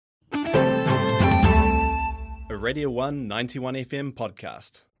a Radio 1 91 FM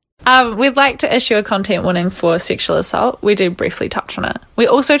podcast. We'd like to issue a content warning for sexual assault. We do briefly touch on it. We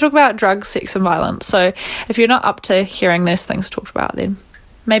also talk about drugs, sex and violence. So if you're not up to hearing those things talked about, then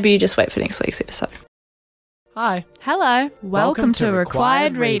maybe you just wait for next week's episode. Hi. Hello. Welcome to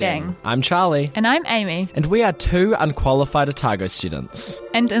Required Reading. I'm Charlie. And I'm Amy. And we are two unqualified Otago students.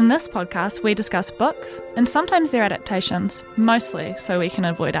 And in this podcast, we discuss books and sometimes their adaptations, mostly so we can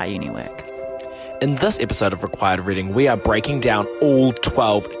avoid our uni work. In this episode of Required Reading, we are breaking down all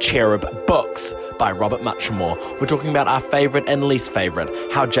 12 Cherub books by Robert Muchamore. We're talking about our favourite and least favourite,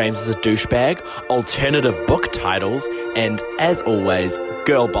 how James is a douchebag, alternative book titles, and, as always,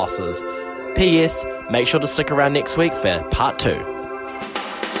 girl bosses. P.S. Make sure to stick around next week for part 2.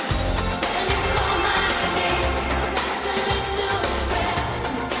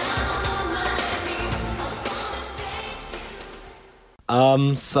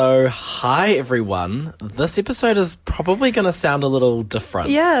 So hi everyone. This episode is probably going to sound a little different.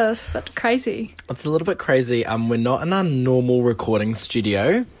 Yes, but crazy. It's a little bit crazy. We're not in our normal recording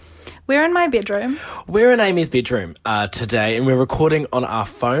studio. We're in my bedroom. We're in Amy's bedroom today, and we're recording on our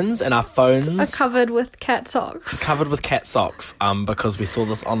phones, and our phones are covered with cat socks. Because we saw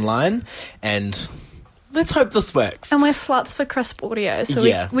this online, and let's hope this works. And we're sluts for crisp audio, so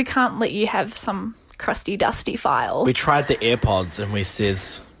Yeah. we can't let you have some crusty, dusty file. We tried the AirPods, and we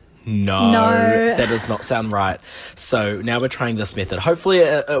says, no, that does not sound right. So now we're trying this method. Hopefully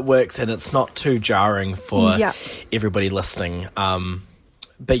it works, and it's not too jarring for everybody listening.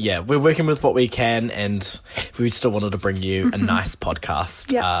 But yeah, we're working with what we can, and we still wanted to bring you a nice podcast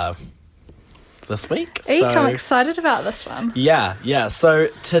this week. I'm excited about this one. Yeah. So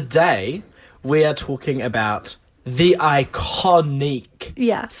today we are talking about the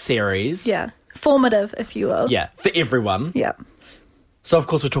iconic series. Yeah. Formative, if you will. Yeah, for everyone. Yeah. So, of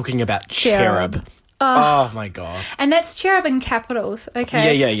course, we're talking about Cherub. Oh, my God. And that's Cherub in capitals,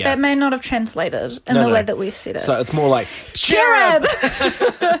 okay? Yeah. That may not have translated in the way that we said it. So it's more like, Cherub!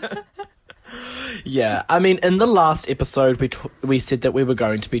 Yeah, I mean, in the last episode, we said that we were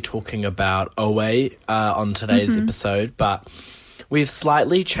going to be talking about Owe on today's episode, but we've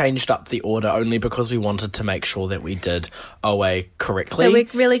slightly changed up the order only because we wanted to make sure that we did Owe correctly. So we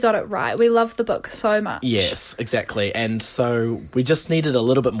really got it right. We love the book so much. Yes, exactly. And so we just needed a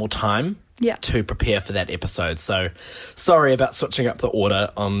little bit more time to prepare for that episode. So sorry about switching up the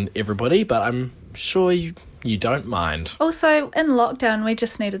order on everybody, but I'm sure you don't mind. Also, in lockdown, we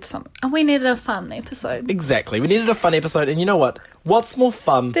just needed we needed a fun episode. Exactly. We needed a fun episode, and you know what? What's more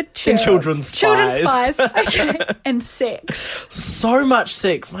fun than children's spies? Children's spies, okay. And sex. So much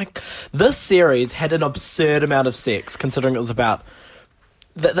sex. This series had an absurd amount of sex, considering it was about...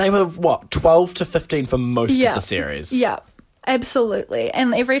 They were, 12 to 15 for most of the series? Yeah. Absolutely.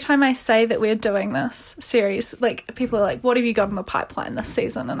 And every time I say that we're doing this series, people are like, what have you got in the pipeline this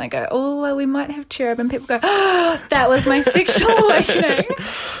season? And I go, oh, well, we might have Cherub. And people go, oh, that was my sexual awakening.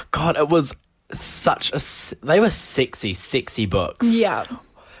 God, it was they were sexy books. Yeah.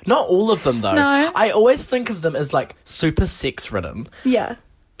 Not all of them, though. No. I always think of them as, super sex-ridden. Yeah.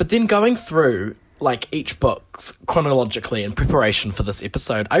 But then going through... each book chronologically in preparation for this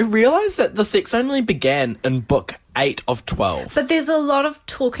episode, I realised that the sex only began in book 8 of 12. But there's a lot of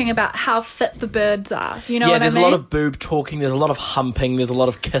talking about how fit the birds are. You know what I mean? Yeah, there's a lot of boob talking, there's a lot of humping, there's a lot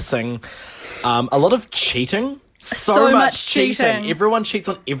of kissing, a lot of cheating. So much cheating. Everyone cheats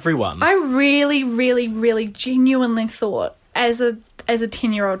on everyone. I really, really, really genuinely thought as a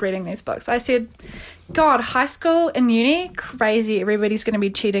 10-year-old reading these books, I said... God, high school and uni, crazy. Everybody's going to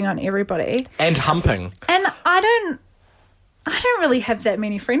be cheating on everybody. And humping. And I don't really have that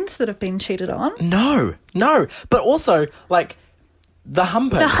many friends that have been cheated on. No. But also, the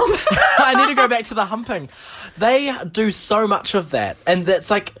humping. I need to go back to the humping. They do so much of that. And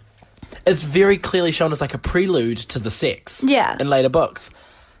that's it's very clearly shown as a prelude to the sex. Yeah. In later books.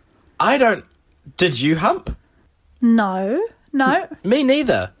 Did you hump? No. Me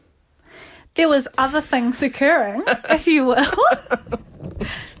neither. There was other things occurring, if you will.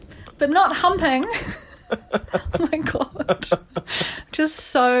 But not humping. Oh my God. Just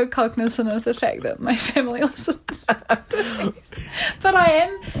so cognizant of the fact that my family listens to me. But I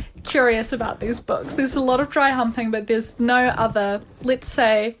am curious about these books. There's a lot of dry humping, but there's no other, let's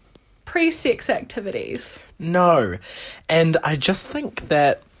say, pre-sex activities. No. And I just think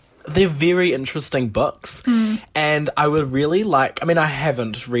that they're very interesting books, and I would really I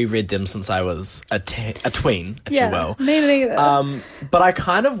haven't reread them since I was a tween, if you will. Me neither. But I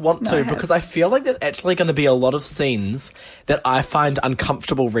kind of want to, because I feel like there's actually going to be a lot of scenes that I find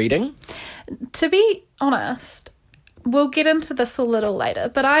uncomfortable reading. To be honest, we'll get into this a little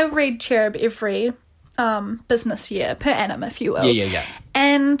later, but I read Cherub every business year, per annum, if you will. Yeah.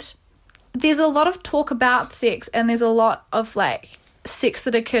 And there's a lot of talk about sex, and there's a lot of, like, sex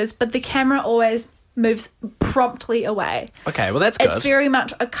that occurs, but the camera always moves promptly away. Okay, well, that's good. It's very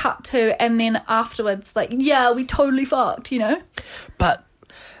much a cut to, and then afterwards, like, yeah, we totally fucked, you know? But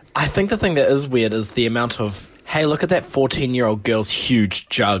I think the thing that is weird is the amount of, hey, look at that 14-year-old girl's huge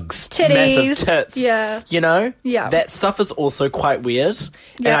jugs. Titties. Massive tits. Yeah. You know? Yeah. That stuff is also quite weird.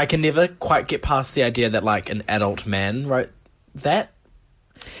 Yeah. And I can never quite get past the idea that, like, an adult man wrote that.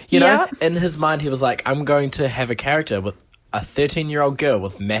 You know? In his mind, he was like, I'm going to have a character with a 13-year-old girl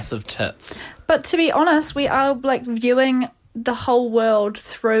with massive tits. But to be honest, we are, like, viewing the whole world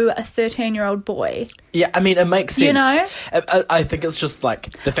through a 13-year-old boy. Yeah, I mean, it makes sense. You know? I think it's just, like,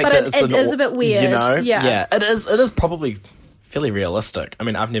 the fact But that it is a bit weird. You know? Yeah. It is probably fairly realistic. I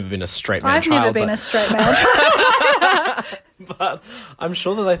mean, I've never been a straight man I've child. never been a straight male child. But I'm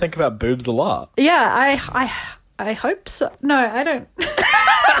sure that they think about boobs a lot. Yeah, I hope so. No, I don't.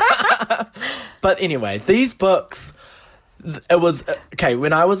 But anyway, these books, it was, okay,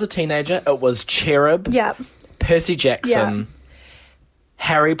 when I was a teenager, it was Cherub, Yeah. Percy Jackson, Yeah.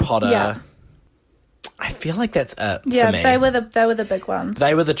 Harry Potter. Yeah. I feel like that's it Yeah, for me. they were the big ones.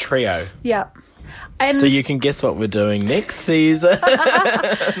 They were the trio. Yeah. And So you can guess what we're doing next season.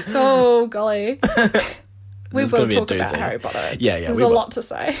 oh golly. We There's will gonna be a talk about doozy. Harry Potter. Yeah, There's we a will. lot to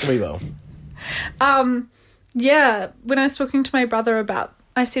say. We will. Yeah, when I was talking to my brother about,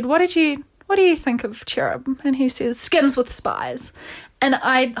 I said, what do you think of Cherub? And he says, skins with spies. And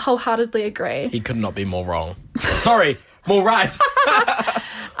I wholeheartedly agree. He could not be more wrong. Sorry, more right.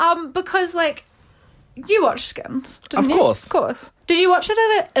 Because, like, you watched Skins, didn't Of you? course. Of course. Did you watch it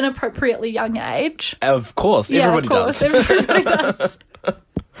at an appropriately young age? Of course, everybody yeah, of course. does. Everybody does.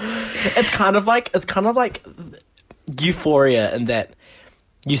 It's kind of like Euphoria in that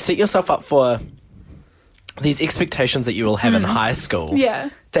you set yourself up for these expectations that you will have in high school. Yeah.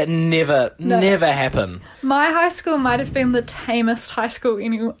 That never happen. My high school might have been the tamest high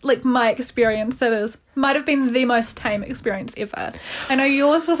school like my experience, that is. Might have been the most tame experience ever. I know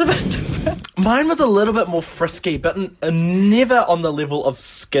yours was a bit different. Mine was a little bit more frisky, but never on the level of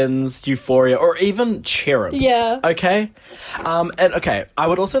Skins, Euphoria, or even Cherub. Yeah. Okay? I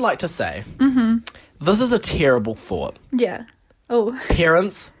would also like to say, this is a terrible thought. Yeah. Oh.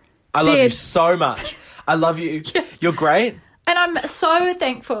 Parents, I love you Dead. so much. I love you. Yeah. You're great. And I'm so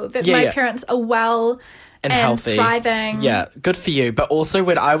thankful that Yeah, my yeah. parents are well And healthy. thriving. Yeah, good for you. But also,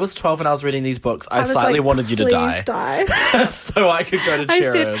 when I was 12 and I was reading these books, I was slightly like, wanted you to "Please die. die." So I could go to I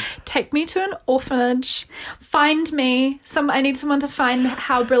Cherub. said, take me to an orphanage, find me I need someone to find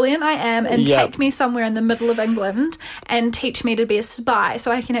how brilliant I am and Yep. take me somewhere in the middle of England and teach me to be a spy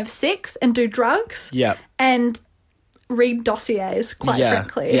so I can have sex and do drugs Yep. and read dossiers, quite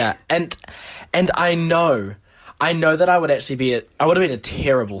frankly. Yeah, and I know that I would actually I would have been a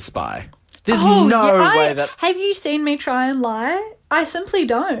terrible spy. There's no way that... Have you seen me try and lie? I simply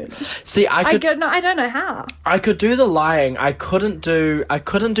don't. See, I don't know how. I could do the lying. I couldn't do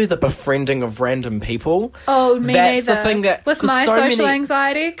the befriending of random people. Oh, me That's neither. the thing that... With 'cause my so social many-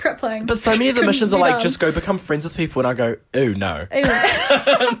 anxiety, crippling. But so many of the Couldn't missions are be like, done. just go become friends with people, and I go, ooh, no.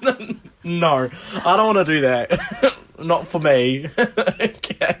 Ew. No, I don't want to do that. Not for me.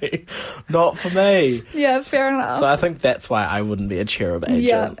 Okay. Not for me. Yeah, fair enough. So I think that's why I wouldn't be a Cherub agent.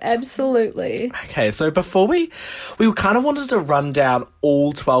 Yeah, absolutely. Okay, so before we kind of wanted to run down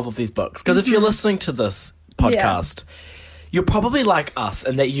all 12 of these books, because if you're listening to this podcast, you're probably like us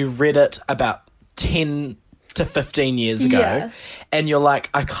in that you read it about 10 to 15 years ago, Yeah. and you're like,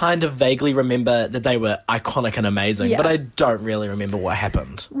 I kind of vaguely remember that they were iconic and amazing, Yeah. but I don't really remember what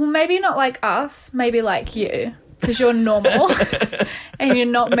happened. Well, maybe not like us, maybe like you, because you're normal and you're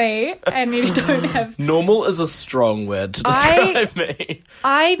not me and you don't have... Normal is a strong word to describe me.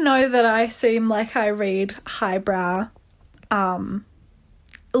 I know that I seem like I read highbrow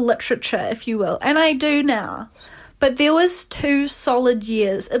literature, if you will, and I do now. But there was 2 solid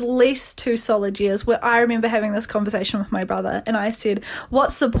years, at least 2 solid years, where I remember having this conversation with my brother, and I said,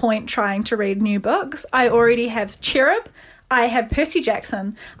 what's the point trying to read new books? I already have Cherub, I have Percy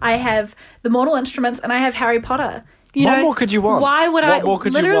Jackson, I have The Mortal Instruments, and I have Harry Potter. What more could you want? Why would What more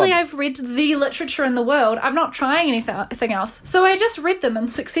could you literally, want? I've read the literature in the world. I'm not trying anything else. So I just read them in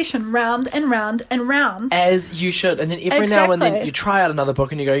succession, round and round and round. As you should. And then every now and then Exactly. you try out another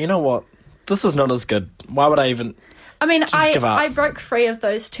book and you go, you know what? This is not as good. Why would I even... I mean, Just give up. I broke free of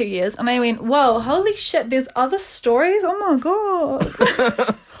those 2 years and I went, whoa, holy shit, there's other stories? Oh my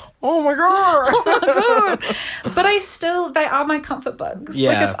God. Oh my God! But they are my comfort books.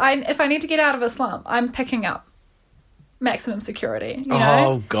 Yeah. Like if I need to get out of a slump, I'm picking up Maximum Security. You know?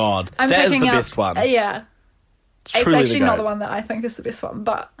 Oh, God. That is the best one. Yeah. It's Truly actually the not goat. the one that I think is the best one,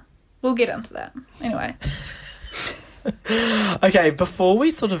 but we'll get into that. Anyway. Okay, before we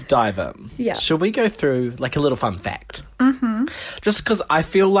sort of dive in, Yeah. should we go through like a little fun fact? Mm-hmm. Just because I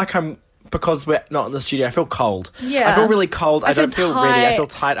feel like because we're not in the studio, I feel cold. Yeah. I feel really cold. I don't feel ready. I tight. feel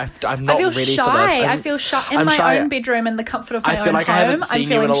tight. I'm not I feel ready shy. for this. I feel shy. In I'm my shy. own bedroom, in the comfort of my I own feel like home, I haven't seen I'm you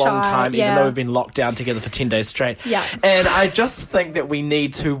feeling in a long shy. time, Yeah. even though we've been locked down together for 10 days straight. Yeah. And I just think that we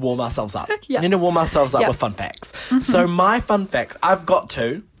need to warm ourselves up. Yeah. We need to warm ourselves up Yeah. with fun facts. So my fun fact, I've got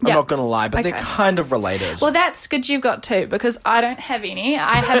two. I'm Yeah. not going to lie, but they're Okay. kind of related. Well, that's good you've got two, because I don't have any.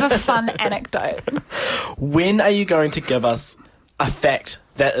 I have a fun anecdote. When are you going to give us a fact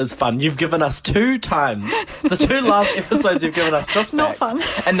that is fun? You've given us 2 times. The 2 last episodes you've given us just Not facts.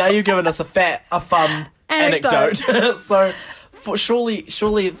 fun. And now you've given us a fun anecdote. So surely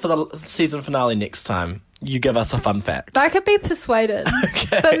for the season finale next time, you give us a fun fact. I could be persuaded.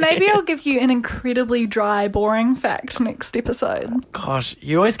 Okay. But maybe I'll give you an incredibly dry, boring fact next episode. Gosh,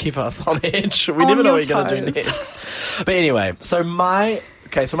 you always keep us on edge. We On never know your what you're going to do toes. next. But anyway, so my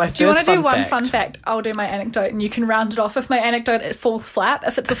first Do you want to do one fact. fun fact? I'll do my anecdote and you can round it off. If my anecdote it falls flat,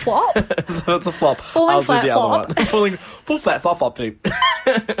 if it's a flop, So it's a flop. Falling I'll flat, do the flop. other one. Full flat, flop, too.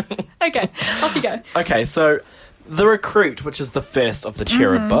 okay, off you go. Okay, so The Recruit, which is the first of the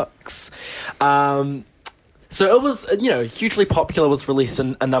Cherub books. So it was, hugely popular, was released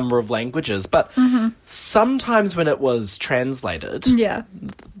in a number of languages, but sometimes when it was translated, Yeah,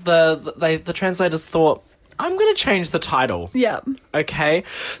 the translators thought, I'm going to change the title. yeah. Okay,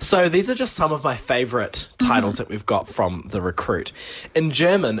 so these are just some of my favourite titles that we've got from The Recruit. In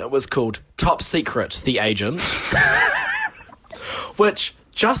German, it was called Top Secret, the Agent, which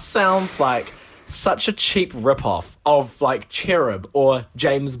just sounds like such a cheap rip-off of, like, Cherub or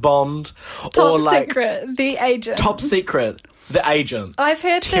James Bond or, Top like, Secret, the agent. Top Secret, the Agent. I've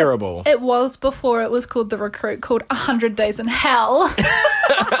heard Terrible. that it was before it was called The Recruit, called 100 Days in Hell.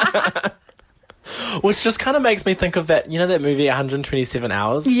 Which just kind of makes me think of that, that movie 127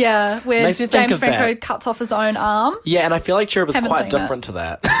 Hours? Yeah, where Makes me think James of Franco that. cuts off his own arm. Yeah, and I feel like Cherub is Haven't quite seen different to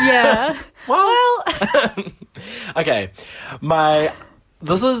that. Yeah. Well, Well, okay,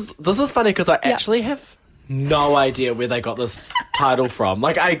 this is funny because I actually have no idea where they got this title from.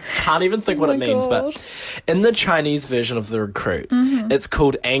 Like, I can't even think what my it means, God. but in the Chinese version of The Recruit, it's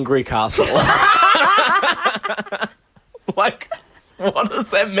called Angry Castle. Like, what does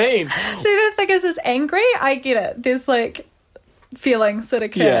that mean? see, the thing is, it's angry. I get it. There's like feelings that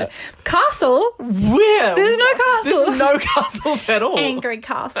occur. Yeah. Castle, Where? There's no castles. There's no castles at all. angry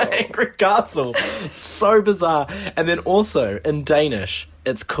castle. Angry Castle. So bizarre. And then also, in Danish,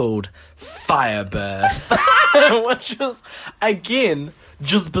 it's called Firebirth. Which is, again,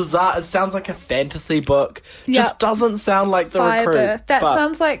 just bizarre. It sounds like a fantasy book. Just Yep. doesn't sound like The Recruit. Firebirth. That but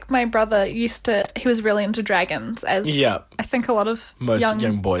sounds like my brother used to. He was really into dragons, as Yep. I think a lot of Most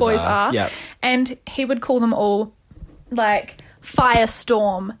young boys are. Yep. And he would call them all like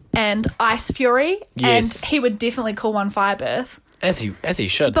Firestorm and Ice Fury, Yes. and he would definitely call one Firebirth. As he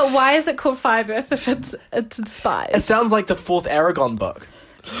should. But why is it called Firebirth if it's a spice? It sounds like the 4th Aragon book.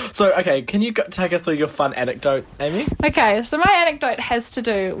 So, okay, can you take us through your fun anecdote, Amy? Okay, so my anecdote has to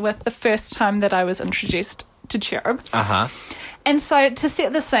do with the first time that I was introduced to Cherub. Uh-huh. And so to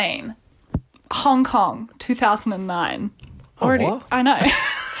set the scene, Hong Kong, 2009. Already, what? I know.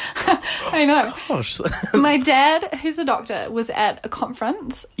 I know. Gosh. My dad, who's a doctor, was at a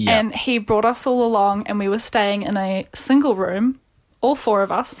conference Yeah. and he brought us all along and we were staying in a single room, all 4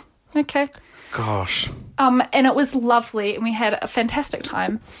 of us. Okay. Gosh. And it was lovely and we had a fantastic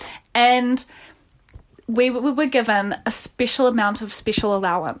time. And we were given a special amount of special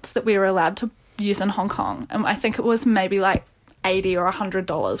allowance that we were allowed to use in Hong Kong. And I think it was maybe like $80 or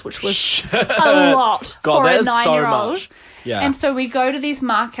 $100, which was a lot God, for that a is so 9-year-old. much. Yeah. And so we go to these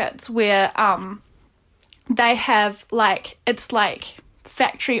markets where they have like, it's like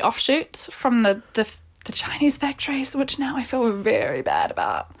factory offshoots from the Chinese factories, which now I feel very bad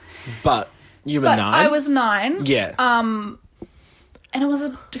about. But you were But 9? I was 9. Yeah. And it was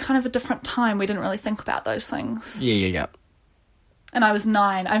a kind of a different time. We didn't really think about those things. Yeah. And I was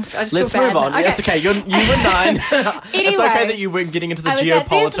 9. I just Let's feel bad move on. now. It's okay. You were 9. It's Anyway, okay that you weren't getting into the I was at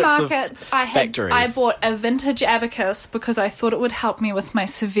these geopolitics markets. of I factories. bought a vintage abacus because I thought it would help me with my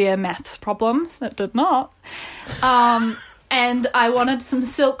severe maths problems. It did not. And I wanted some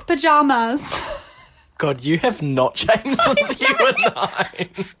silk pajamas. God, you have not changed since you were 9.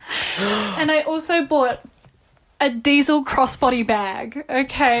 And I also bought a diesel crossbody bag,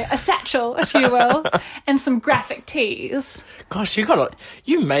 okay, a satchel, if you will, and some graphic tees. Gosh,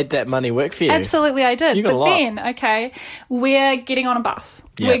 you made that money work for you. Absolutely, I did. You got a but lot. then, okay, we're getting on a bus.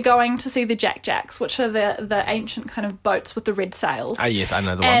 Yeah. We're going to see the Jack Jacks, which are the ancient kind of boats with the red sails. Oh, yes, I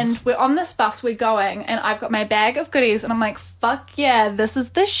know the and ones. we're on this bus, we're going, and I've got my bag of goodies, and I'm like, fuck yeah, this is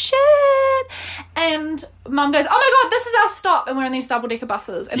the shit. And Mum goes, oh my God, this is our stop. And we're in these double-decker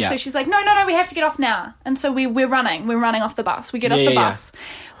buses. And Yeah. so she's like, no, we have to get off now. And so we're running off the bus. We get off the bus.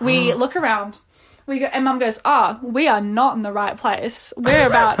 We look around. We go, and Mum goes, we are not in the right place. We're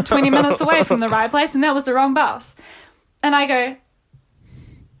about 20 minutes away from the right place, and that was the wrong bus. And I go,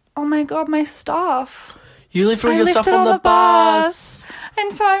 oh my God, my stuff. You left all I your left stuff it on the bus.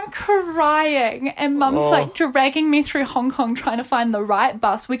 And so I'm crying, and Mum's like dragging me through Hong Kong trying to find the right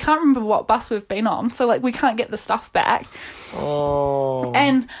bus. We can't remember what bus we've been on, so like we can't get the stuff back. Oh.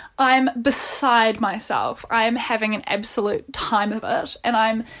 And I'm beside myself. I am having an absolute time of it, and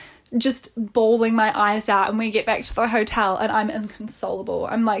I'm just bawling my eyes out. And we get back to the hotel, and I'm inconsolable.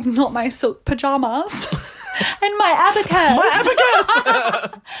 I'm like, not my silk pajamas and my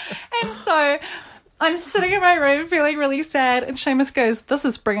abacus. And so I'm sitting in my room feeling really sad, and Seamus goes, this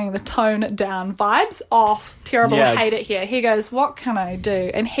is bringing the tone down. Vibes off. Terrible. Yeah. Hate it here. He goes, what can I do?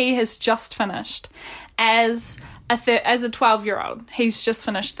 And he has just finished as a 12-year-old. He's just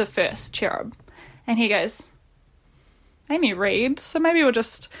finished the first Cherub. And he goes, Amy reads, so maybe we'll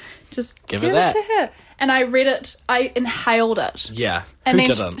just give it that. to her. And I read it. I inhaled it. Yeah. And Who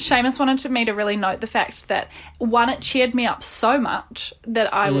then didn't? Seamus wanted me to really note the fact that, one, it cheered me up so much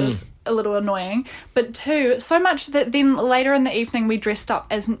that I was a little annoying, but two, so much that then later in the evening we dressed up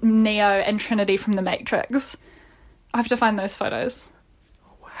as Neo and Trinity from The Matrix. I have to find those photos.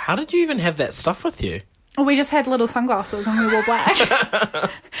 How did you even have that stuff with you? We just had little sunglasses and we wore black.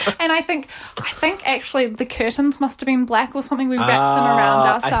 And I think actually the curtains must have been black or something. We wrapped them around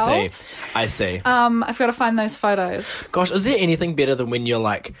ourselves. I see. I've got to find those photos. Gosh, is there anything better than when you're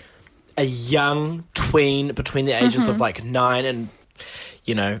like a young tween between the ages of like 9 and,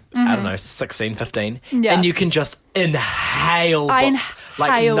 I don't know, 16, 15, Yeah. and you can just inhale books like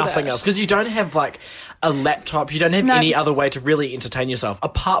inhaled nothing it. else, because you don't have like a laptop, you don't have No. any other way to really entertain yourself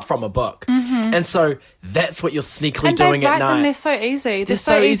apart from a book, and so that's what you're sneakily And doing they at write night. them, they're so easy. They're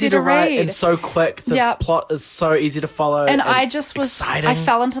so easy to write read. and so quick. The Yep. plot is so easy to follow. And I just was, exciting. I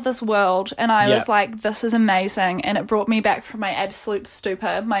fell into this world and I Yeah. was like, this is amazing. And it brought me back from my absolute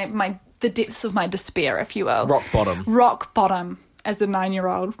stupor, the depths of my despair, if you will. rock bottom. Rock bottom as a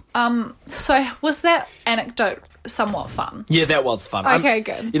 9-year-old. So was that anecdote somewhat fun? Yeah, that was fun. Okay,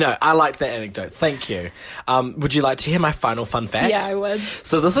 good. I like that anecdote. Thank you. Would you like to hear my final fun fact? Yeah, I would.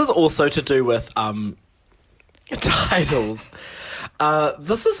 So this is also to do with titles.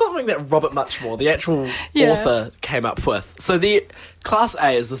 This is something that Robert Muchmore, the actual author, came up with. So the Class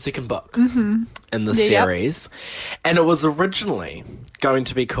A is the second book in the series, and it was originally going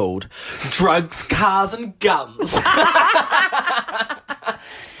to be called Drugs, Cars and Guns.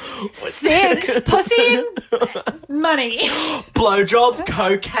 Sex, pussy, and money. Blowjobs,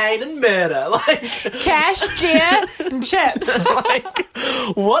 cocaine and murder. Like, Cash, gear, and chips. like,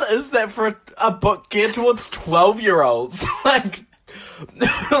 what is that for a book geared towards 12-year-olds? Like,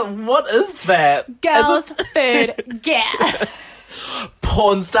 what is that? Girls, food, gear.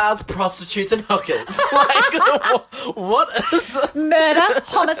 Porn stars, prostitutes, and hookers. Like, what is it? Murder,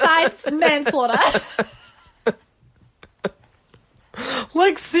 homicides, manslaughter.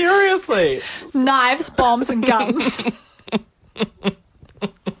 Like, seriously. Knives, bombs, and guns.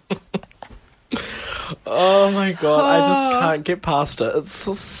 Oh my god, I just can't get past it. It's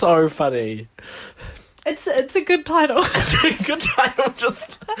so funny. It's a good title. Good title,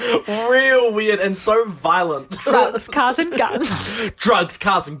 just real weird and so violent. Drugs, cars, and guns. Drugs,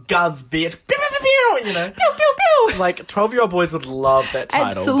 cars, and guns, bitch. Pew, pew, pew, pew, you know. Pew, pew, pew. Like, 12-year-old boys would love that title.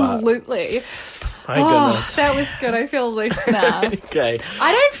 Absolutely. But, my goodness. That was good. I feel loose now. Okay.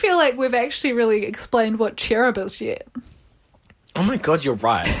 I don't feel like we've actually really explained what Cherub is yet. Oh my god, you're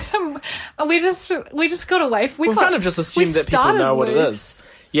right. We just got away. We've kind of just assumed that people know what it is.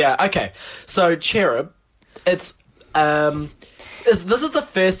 Yeah, okay. So, Cherub, this is the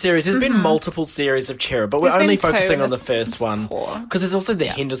first series. There's been multiple series of Cherub, but There's we're only been two, focusing on and the first one. poor. Because there's also the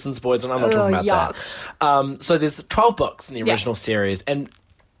Henderson's Boys, and I'm not talking about that. So there's 12 books in the original series, and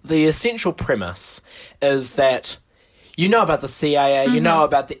the essential premise is that you know about the CIA, you know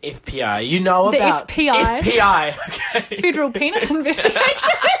about the FBI, you know The about... FPI. FPI, okay. Federal Penis Investigation.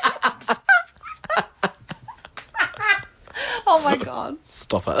 Oh my god.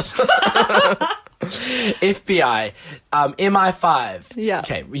 Stop it. FBI, MI5. Yeah.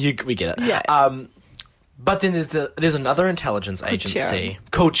 Okay, we get it. Yeah. But then there's another intelligence agency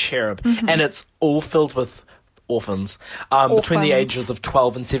called Cherub, and it's all filled with orphans between the ages of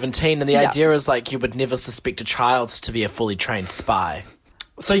 12 and 17, and the idea is like you would never suspect a child to be a fully trained spy.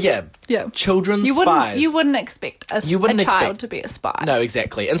 So children's spies. You wouldn't expect a child to be a spy. No,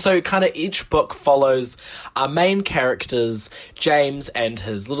 exactly. And so kind of each book follows our main characters, James and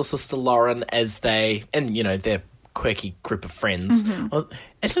his little sister Lauren, as their quirky group of friends. Well,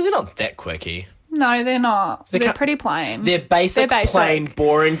 actually, they're not that quirky. No, they're not. They're pretty plain. They're basic, plain,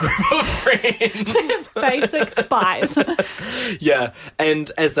 boring group of friends. Basic spies. Yeah,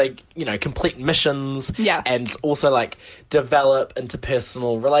 and as they, complete missions and also, like, develop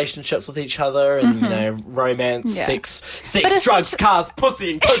interpersonal relationships with each other and, romance, sex, drugs, cars,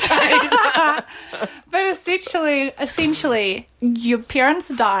 pussy, and cocaine. But essentially, your parents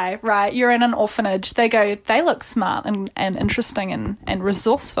die, right? You're in an orphanage. They look smart and interesting and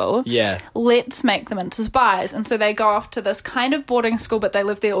resourceful. Yeah. Let's make them into spies. And so they go off to this kind of boarding school, but they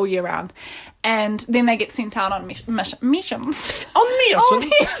live there all year round. And then they get sent out on missions. On missions? On the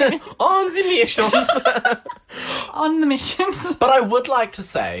missions. On the missions. But I would like to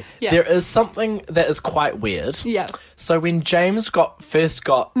say, there is something that is quite weird. Yeah. So when James first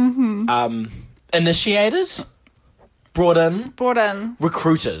got initiated, brought in,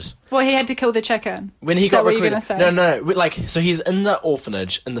 recruited. Well, he had to kill the chicken. When he got recruited. Is that what you're gonna No. Like, so he's in the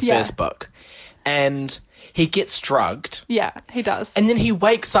orphanage in the first book, and he gets drugged. Yeah, he does. And then he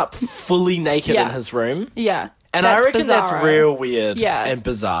wakes up fully naked in his room. Yeah. And I reckon that's real weird and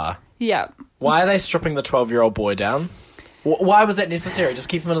bizarre. Yeah. Why are they stripping the 12-year-old boy down? Why was that necessary? Just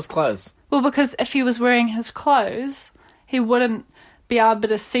keep him in his clothes. Well, because if he was wearing his clothes, he wouldn't be able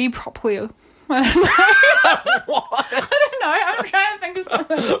to see properly. I don't know. What? I don't know. I'm trying to think of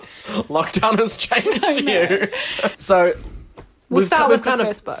something. Lockdown has changed you. So we'll start with the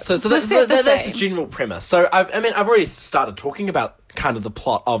first book. So that's the general premise. So I've already started talking about kind of the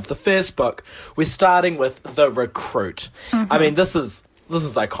plot of the first book. We're starting with the recruit. I mean, this is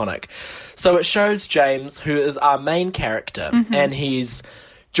iconic. So it shows James, who is our main character, and he's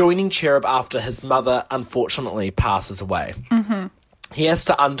joining Cherub after his mother unfortunately passes away. He has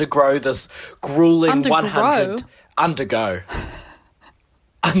to undergo this grueling 100... Undergo.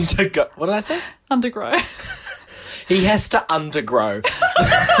 What did I say? Undergrow. He has to undergrow.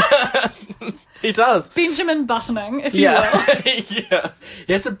 He does. Benjamin buttoning, if you will. Yeah.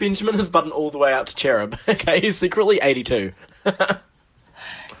 He has to Benjamin his button all the way up to Cherub. Okay, he's secretly 82.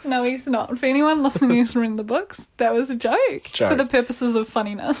 No, he's not. For anyone listening who's read the books, that was a joke. For the purposes of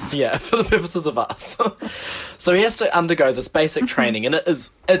funniness. Yeah, for the purposes of us. So he has to undergo this basic training, and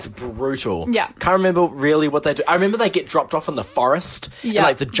it's brutal. Yeah. Can't remember really what they do. I remember they get dropped off in the forest, in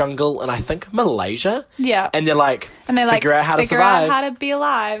like the jungle, and I think Malaysia. Yeah. And they're like, figure out how to survive. Figure out how to be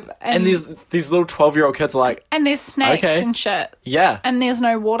alive. And these little 12-year-old kids are like... And there's snakes and shit. Yeah. And there's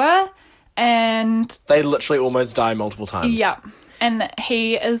no water, and... They literally almost die multiple times. Yeah. And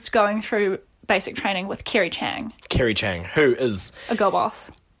he is going through basic training with Kerry Chang. Kerry Chang, who is... a girl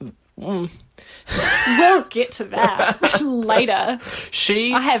boss. We'll get to that later.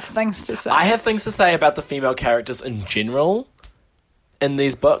 I have things to say. I have things to say about the female characters in general in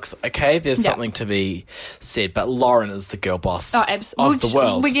these books, okay? There's something to be said, but Lauren is the girl boss of the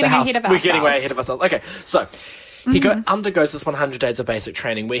world. We're getting ahead of ourselves. We're getting way ahead of ourselves. Okay, so... He undergoes this 100 days of basic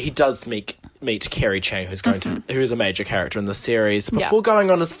training where he does meet Kerry Chang, who's who is a major character in the series, before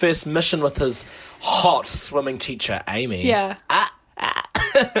going on his first mission with his hot swimming teacher, Amy. Yeah.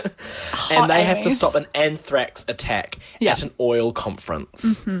 And they have to stop an anthrax attack at an oil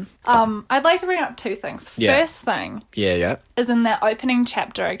conference. I'd like to bring up two things. First thing is in that opening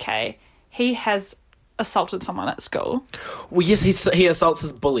chapter, okay, he has assaulted someone at school. Well, yes, he assaults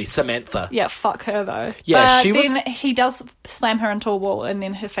his bully, Samantha. Yeah, fuck her though. Yeah, but he does slam her into a wall, and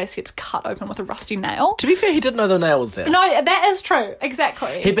then her face gets cut open with a rusty nail. To be fair, he didn't know the nail was there. No, that is true.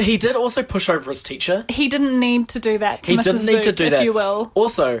 Exactly. But he did also push over his teacher. He didn't need to do that to Mrs. Boot, if you will.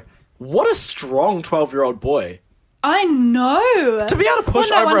 Also, what a strong 12-year-old boy. I know. To be able to push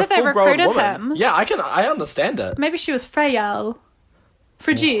over a full-grown woman. Him. Yeah, I understand it. Maybe she was frail.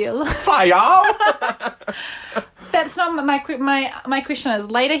 Fragile. That's not my question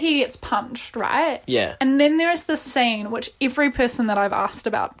is, later he gets punched, right? Yeah. And then there is this scene which every person that I've asked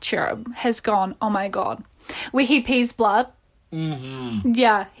about Cherub has gone, oh my God, where he pees blood.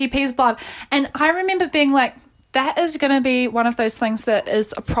 Yeah, he pees blood. And I remember being like, that is going to be one of those things that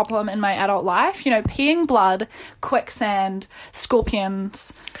is a problem in my adult life. You know, peeing blood, quicksand,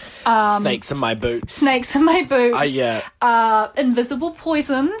 scorpions. Snakes in my boots. Invisible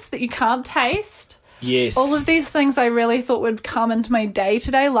poisons that you can't taste. Yes. All of these things I really thought would come into my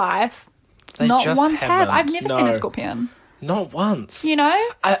day-to-day life. They Not just once have. haven't. I've never seen a No. scorpion. Not once. You know?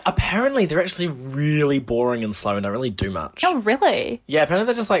 Apparently, they're actually really boring and slow and don't really do much. Oh, really? Yeah, apparently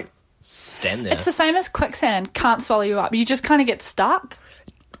they're just like stand there. It's the same as quicksand. Can't swallow you up. You just kind of get stuck.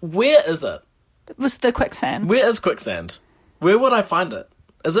 Where is it? It was the quicksand. Where is quicksand? Where would I find it?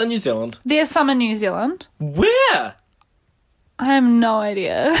 Is it in New Zealand? There's some in New Zealand. Where? I have no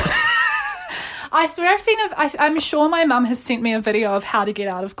idea. I swear I've seen I'm sure my mum has sent me a video of how to get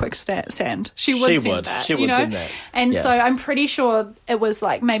out of quicksand. She would send that. She would send that. And Yeah. so I'm pretty sure it was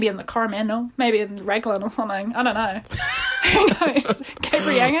like maybe in the Coromandel, maybe in Raglan or something. I don't know. Who knows? Cape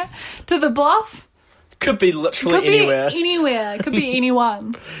Reinga to the Bluff. Could be literally Could be anywhere. anywhere. Could be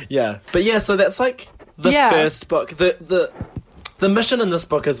anyone. Yeah. But yeah, so that's like the Yeah. first book. The mission in this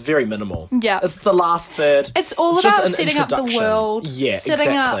book is very minimal. Yeah. It's the last third. It's all just about an setting up the introduction. world. Yeah, setting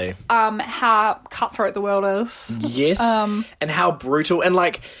exactly. up how cutthroat the world is. Yes. And how brutal. And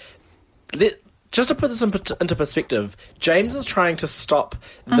like, just to put this into perspective, James is trying to stop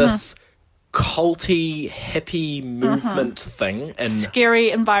this culty, hippie movement thing. And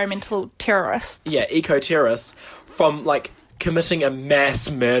Scary environmental terrorists. yeah, eco-terrorists from like committing a mass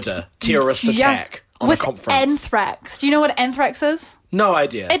murder terrorist attack on with a conference. anthrax. Do you know what anthrax is? No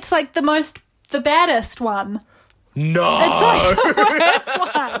idea. It's like the baddest one. no. It's like the worst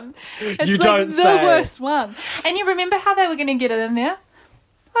one. It's You like don't the say. worst one. And you remember how they were going to get it in there?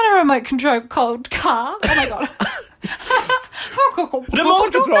 On a remote control cold car. Oh my god.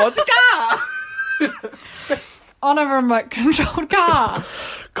 Remote control car. On a remote controlled car.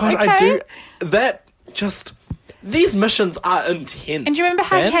 God, Okay. I do. That just. These missions are intense. And do you remember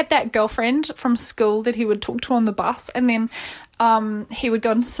how man. he had that girlfriend from school that he would talk to on the bus, and then he would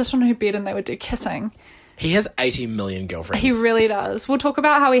go and sit on her bed and they would do kissing? He has 80 million girlfriends. He really does. We'll talk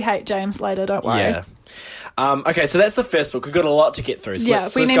about how we hate James later, don't worry. Yeah. Okay, so that's the first book. We've got a lot to get through. So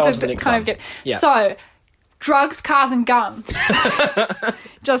let's we need go on to to the next kind one. of get... Yeah. So, drugs, cars and guns.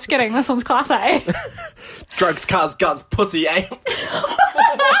 Just kidding, this one's class A. Drugs, cars, guns, pussy, Hey,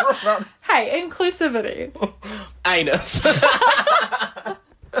 inclusivity. anus.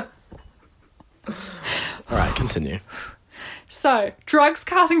 All right, continue. So, drugs,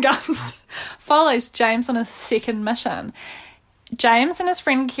 cars and guns follows James on his second mission. James and his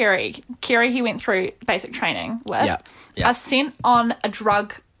friend Kerry he went through basic training with, Yeah. are sent on a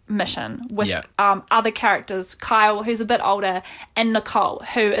drug mission with Yeah. other characters, Kyle, who's a bit older, and Nicole,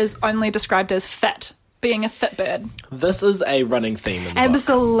 who is only described as fit, being a fit bird. This is a running theme in the book.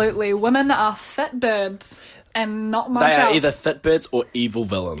 Absolutely. Women are fit birds and not much They are else. either fit birds or evil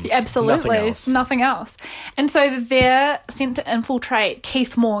villains. Absolutely. Nothing else. And so they're sent to infiltrate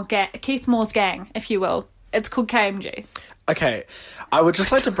Keith Moore's gang, if you will. It's called KMG. Okay, I would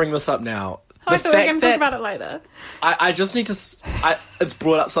just like to bring this up now. I thought we were going to talk about it later. I just need to... it's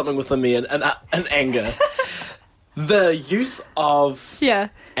brought up something within me and anger. The use of Yeah.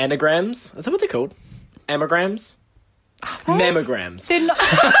 anagrams. Is that what they're called? Amagrams? Mammograms. They're not...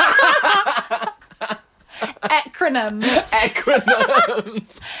 Acronyms.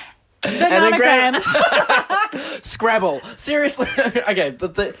 Acronyms. Bananagrams. Scrabble. Seriously. Okay,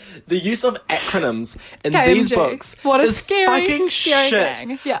 but the use of acronyms in KMG. these books What a is scary fucking shit.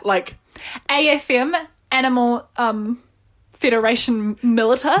 gang. Yeah. Like, AFM, Animal Federation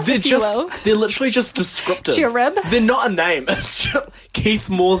Milita, they're if you just, will. they're literally just descriptive. Cherub. They're not a name. It's just Keith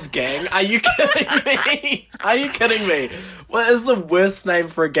Moore's gang. Are you kidding me? Are you kidding me? What is the worst name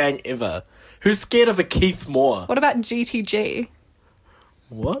for a gang ever? Who's scared of a Keith Moore? What about GTG?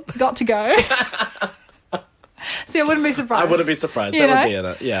 What? Got to go. See, I wouldn't be surprised. I wouldn't be surprised. You That would know? be in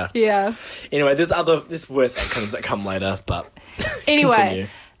it. Yeah. Yeah. Anyway, there's worse acronyms that come later, but Anyway, continue.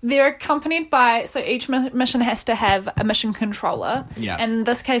 they're accompanied by, so each mission has to have a mission controller. Yeah. And in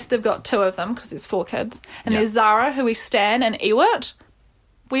this case, they've got two of them because there's 4 kids. And Yeah. there's Zara, who we stan, and Ewart.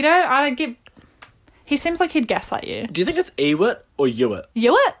 He seems like he'd gaslight you. Do you think it's Ewart or Ewart?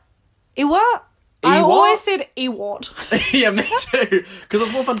 Ewart? Ewart? I Ewart? always said Ewart. Yeah, me too. Because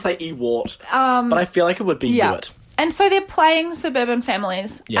it's more fun to say Ewart. But I feel like it would be Ewart. And so they're playing suburban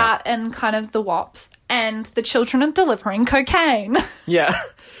families Yeah. out in kind of the WOPs, and the children are delivering cocaine. Yeah.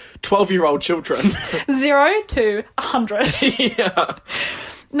 12-year-old children. 0 to 100. Yeah.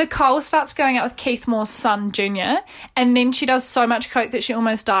 Nicole starts going out with Keith Moore's son, Junior, and then she does so much coke that she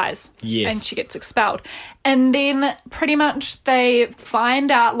almost dies. Yes. And she gets expelled. And then pretty much they find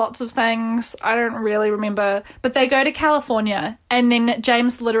out lots of things. I don't really remember. But they go to California, and then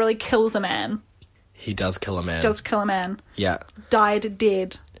James literally kills a man. He does kill a man. Does kill a man. Yeah. Died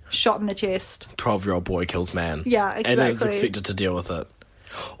dead. Shot in the chest. 12-year-old boy kills man. Yeah, And is exactly. expected to deal with it.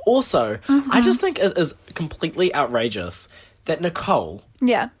 Also, I just think it is completely outrageous that Nicole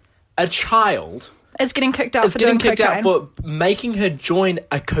Yeah. a child is getting kicked out is for getting doing kicked out cocaine. for making her join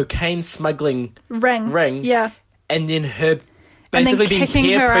a cocaine smuggling ring. Yeah. and then her basically being kicking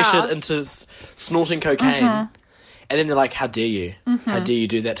peer her pressured out. into snorting cocaine. And then they're like, how dare you? How dare you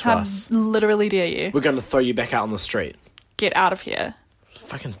do that to us? Literally dare you. We're going to throw you back out on the street. Get out of here.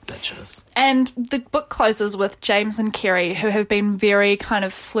 Fucking bitches. And the book closes with James and Kerry, who have been very kind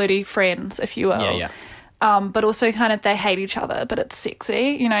of flirty friends, if you will. Yeah. But also kind of they hate each other, but it's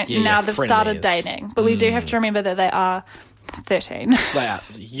sexy. You know, Yeah, now they've started friendlies. dating. But we do have to remember that they are 13. They are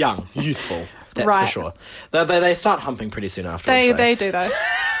young, youthful. That's Right. for sure. They start humping pretty soon after. They do, though.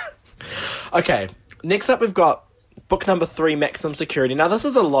 Okay, next up we've got book number 3, Maximum Security. Now, this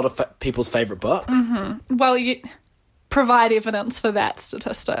is a lot of people's favourite book. Well, you provide evidence for that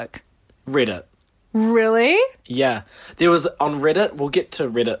statistic. Reddit. Really? Yeah. There was, on Reddit, we'll get to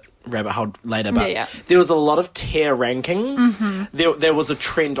Reddit rabbit hole later, but Yeah. there was a lot of tier rankings. There was a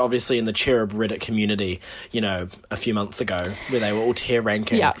trend, obviously, in the Cherub Reddit community, you know, a few months ago, where they were all tier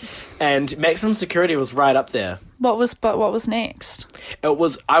ranking. Yeah. And Maximum Security was right up there. What was next? It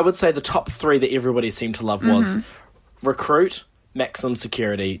was, I would say, the top 3 that everybody seemed to love was Recruit, Maximum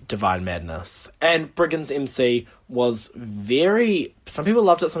Security, Divine Madness. And Brigands MC was very... Some people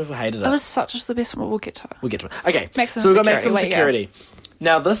loved it, some people hated it. It was such the best one. We'll get to it. We'll get to it. Okay, Maximum so we've got Security, Maximum where you go. Security.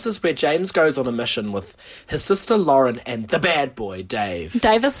 Now, this is where James goes on a mission with his sister Lauren and the bad boy, Dave.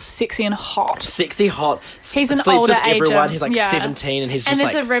 Dave is sexy and hot. Sexy, hot, He's an sleeps older with everyone. agent, He's like yeah. 17 and he's And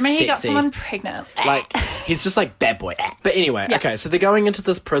just there's like a rumor sexy. he got someone pregnant. Like, he's just like bad boy. But anyway, Yeah. okay, so they're going into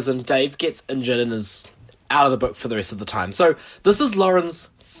this prison. Dave gets injured and is out of the book for the rest of the time. So this is Lauren's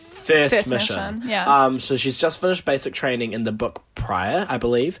first mission. yeah. So she's just finished basic training in the book prior, I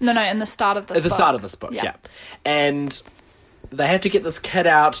believe. No, in the start of this At the book. start of this book, yeah. And they have to get this kid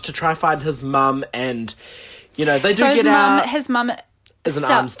out to try find his mum, and, you know, they do So get out. his mum Is an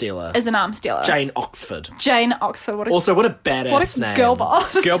arms dealer. Is an arms dealer. Jane Oxford. Jane Oxford. What a Also, what a badass what a name. girl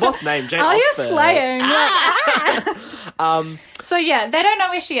boss. Girl boss name, Jane Oh, Oxford. you're slaying. So yeah, they don't know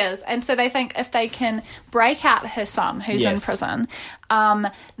where she is, and so they think if they can break out her son who's in Yes. prison,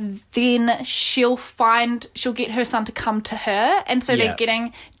 then she'll get her son to come to her, and so Yeah. they're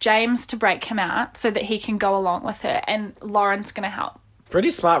getting James to break him out so that he can go along with her, and Lauren's going to help.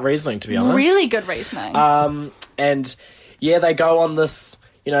 Pretty smart reasoning, to be honest. Really good reasoning. And yeah, they go on this,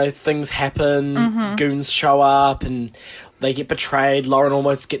 you know, things happen, Mm-hmm. goons show up, and they get betrayed. Lauren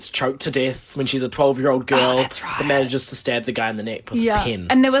almost gets choked to death when she's a 12-year-old girl. Oh, that's right. That manages to stab the guy in the neck with a pen.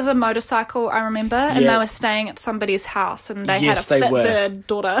 And there was a motorcycle, I remember, and Yeah. they were staying at somebody's house, and they Yes, had a they fit were. bird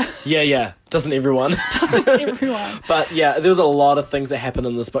daughter. Yeah. Doesn't everyone? Everyone. But yeah, there was a lot of things that happened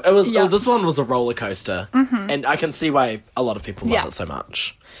in this book. It was Yeah. this one was a roller coaster, and I can see why a lot of people love Yeah. it so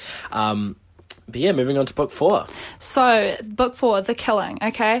much. But yeah, moving on to book 4. So, book 4, The Killing,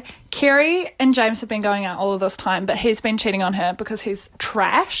 okay? Kerry and James have been going out all of this time, but he's been cheating on her because he's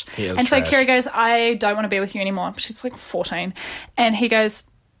trash. He is and so trash. Kerry goes, I don't want to be with you anymore. She's like 14. And he goes,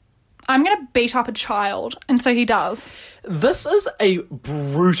 I'm going to beat up a child. And so he does. This is a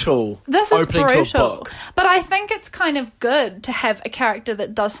brutal This is opening brutal. to a book. But I think it's kind of good to have a character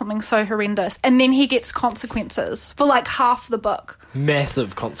that does something so horrendous and then he gets consequences for like half the book.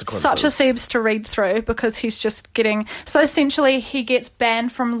 Massive consequences. Such a seems to read through because he's just getting... So essentially he gets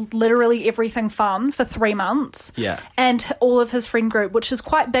banned from literally everything fun for 3 months. Yeah. And all of his friend group, which is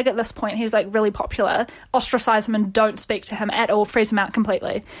quite big at this point, he's like really popular, ostracize him and don't speak to him at all, freeze him out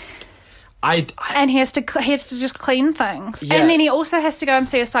completely. And he has to just clean things. Yeah. And then he also has to go and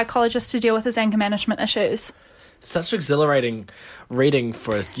see a psychologist to deal with his anger management issues. Such exhiliarating reading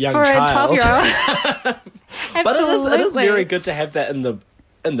for a young For child. a 12-year-old. But it is very good to have that in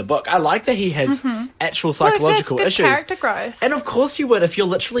the book. I like that he has actual psychological good issues. character growth. And of course you would if you're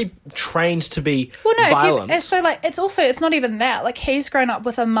literally trained to be Well, no, violent. it's not even that. Like, he's grown up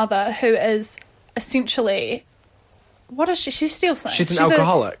with a mother who is essentially... What is she? She steals things. She's an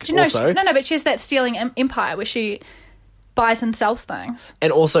alcoholic also. But she has that stealing empire where she buys and sells things.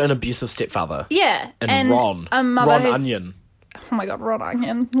 And also an abusive stepfather. Yeah. And Ron. A mother Ron who's- Onion. Oh my god, Ron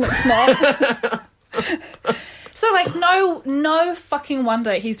Onion. Let's not. So, like, no fucking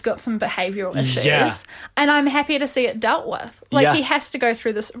wonder he's got some behavioural issues. Yeah. And I'm happy to see it dealt with. Like, Yeah. he has to go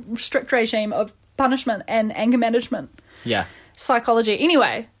through this strict regime of punishment and anger management Yeah. psychology.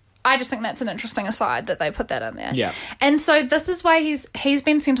 Anyway, I just think that's an interesting aside that they put that in there. Yeah. And so this is why he's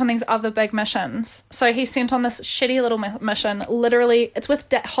been sent on these other big missions. So he's sent on this shitty little mission. Literally, it's with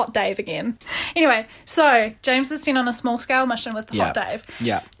Hot Dave again. Anyway, so James is sent on a small-scale mission with Hot Dave.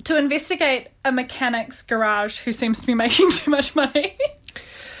 Yeah. To investigate a mechanic's garage who seems to be making too much money.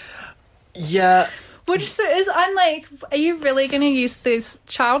 Yeah. Which is, I'm like, are you really going to use these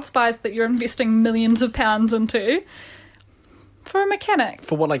child spies that you're investing millions of pounds into for a mechanic?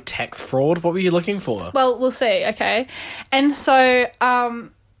 For what, like tax fraud? What were you looking for? Well, we'll see, okay. And so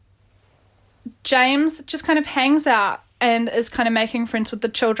James just kind of hangs out and is kind of making friends with the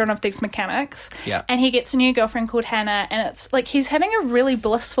children of these mechanics. Yeah. And he gets a new girlfriend called Hannah, and it's like he's having a really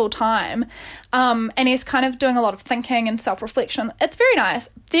blissful time. And he's kind of doing a lot of thinking and self-reflection. It's very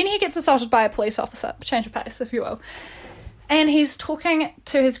nice. Then he gets assaulted by a police officer, change of pace, if you will. And he's talking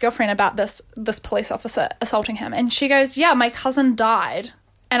to his girlfriend about this police officer assaulting him. And she goes, yeah, my cousin died,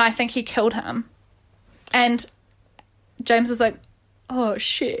 and I think he killed him. And James is like, oh,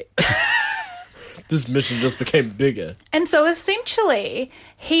 shit. This mission just became bigger. And so essentially,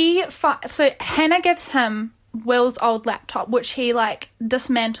 so Hannah gives him Will's old laptop, which he like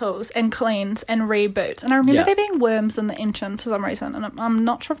dismantles and cleans and reboots. And I remember there being worms in the engine for some reason, and I'm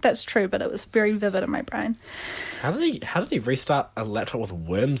not sure if that's true, but it was very vivid in my brain. How did he restart a laptop with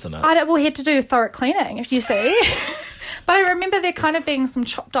worms in it? Well, he had to do thorough cleaning, if you see. But I remember there kind of being some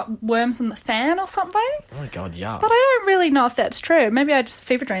chopped up worms in the fan or something. Oh my god, yeah. But I don't really know if that's true. Maybe I just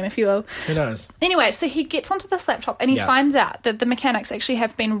fever dream, if you will. Who knows? Anyway, so he gets onto this laptop and he finds out that the mechanics actually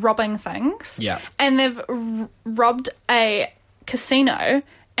have been robbing things. Yeah. And they've robbed a casino,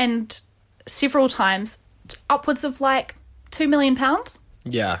 and several times, upwards of like £2 million.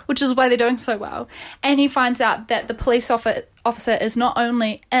 Yeah. Which is why they're doing so well. And he finds out that the police officer is not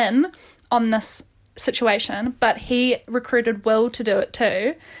only in on this situation, but he recruited Will to do it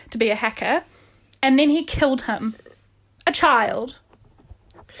too, to be a hacker, and then he killed him. A child.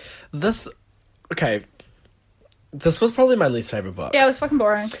 This was probably my least favourite book. Yeah, it was fucking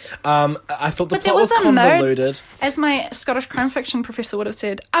boring. I thought the But there plot was was a convoluted. As my Scottish crime fiction professor would have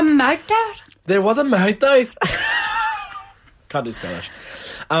said, a murder. There was a murder. Can't do Spanish.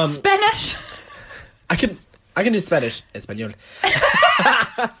 Spanish. I can do Spanish. Español.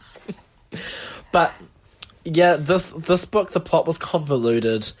 But yeah, this book, the plot was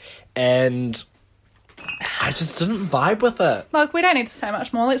convoluted, and I just didn't vibe with it. Look, we don't need to say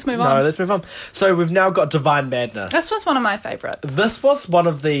much more. Let's move on. No, let's move on. So we've now got Divine Madness. This was one of my favourites. This was one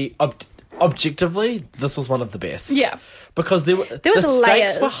of the objectively, this was one of the best. Yeah. Because the was stakes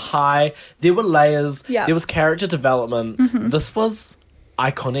layers. were high. There were layers. Yeah. There was character development. Mm-hmm. This was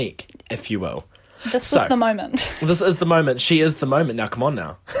iconic, if you will. This was the moment. This is the moment. She is the moment. Now, come on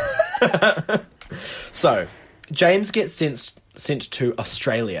now. So, James gets sent to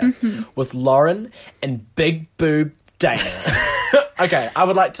Australia with Lauren and Big Boob Dana. Okay, I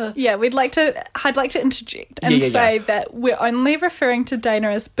would like to... Yeah, I'd like to interject and say that we're only referring to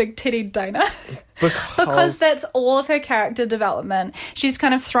Dana as Big Titty Dana. Because that's all of her character development. She's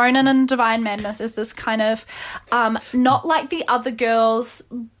kind of thrown in Divine Madness as this kind of, not like the other girls...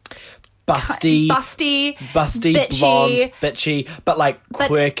 Busty, bitchy, blonde, bitchy, but like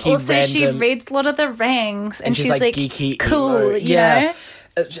quirky, but also random. she reads Lord of the Rings, and she's like geeky, cool, emo. you know.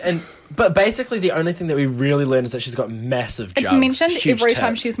 But basically, the only thing that we really learn is that she's got massive jugs. It's mentioned huge every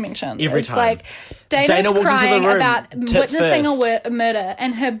time tits. she's mentioned. Every It's time. like Dana's Dana walks into crying the room, about tits witnessing first. a murder,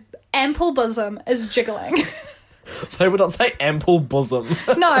 and her ample bosom is jiggling. They would not say ample bosom.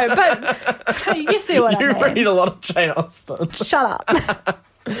 No, but you see what You I mean. read a lot of Jane Austen. Shut up.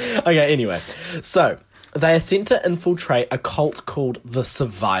 Okay, anyway. So, they are sent to infiltrate a cult called the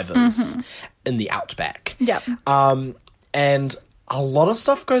Survivors in the Outback. Yeah. And a lot of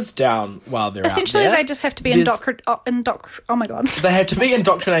stuff goes down while they're Essentially, out there. they just have to be oh my god. They have to be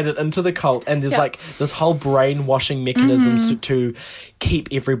indoctrinated into the cult, and there's like this whole brainwashing mechanisms to keep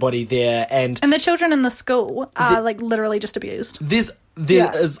everybody there. And the children in the school are like literally just abused.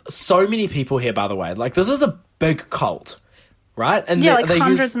 There is so many people here, by the way. Like, this is a big cult, right? And Yeah, they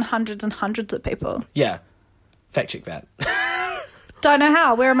hundreds and hundreds and hundreds of people. Yeah. Fact check that. Don't know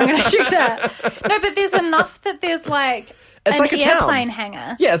how. Where am I going to check that? No, but there's enough that there's like It's an like a town. airplane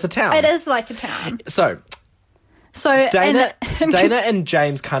hangar. Yeah, it's a town. It is like a town. So, So Dana and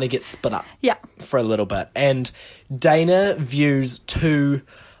James kind of get split up Yeah. for a little bit. And Dana views two,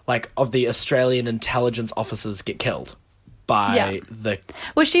 like, of the Australian intelligence officers get killed by the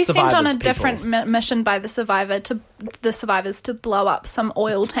Well, she's sent on a Survivors people. different mission by the survivors to blow up some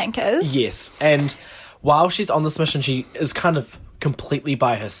oil tankers. Yes, and while she's on this mission, she is kind of completely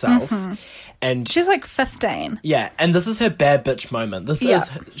by herself. And She's like 15. yeah, and this is her bad bitch moment. This is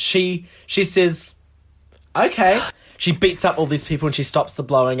she says, okay. She beats up all these people and she stops the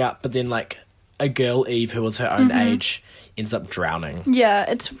blowing up, but then like a girl, Eve, who was her own age, ends up drowning.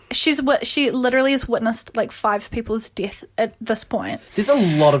 Yeah, she literally has witnessed like 5 people's death at this point. There's a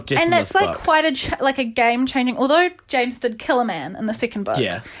lot of death in And this it's like book. quite a game changing. Although James did kill a man in the second book.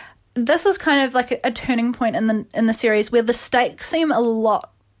 Yeah. this is kind of like a turning point in the series where the stakes seem a lot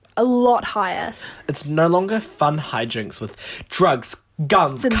higher. It's no longer fun hijinks with drugs,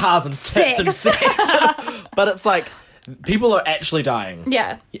 guns, cars, and tits and sex. But it's like, people are actually dying.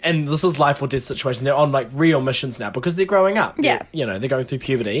 Yeah. And this is life or death situation. They're on, like, real missions now because they're growing up. Yeah. They're going through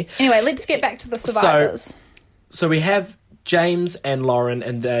puberty. Anyway, let's get back to the survivors. So we have James and Lauren,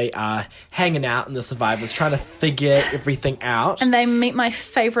 and they are hanging out in the survivors, trying to figure everything out. And they meet my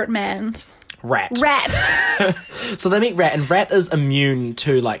favourite man's. Rat. Rat. So they meet Rat, and Rat is immune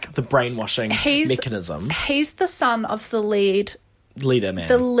to, like, the brainwashing mechanism. He's the son of the leader man.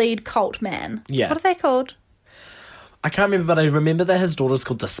 The lead cult man. Yeah. What are they called? I can't remember, but I remember that his daughter's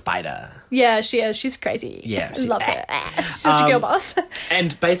called the Spider. Yeah, she is. She's crazy. Yeah. I love her. She's such a girl boss.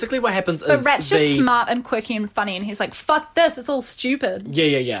 And basically what happens But is... Rat's just smart and quirky and funny, and he's like, fuck this, it's all stupid.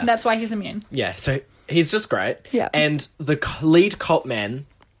 Yeah. And that's why he's immune. Yeah, so he's just great. Yeah. And the lead cult man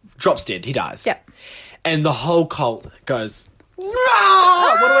drops dead. He dies. Yeah. And the whole cult goes, no!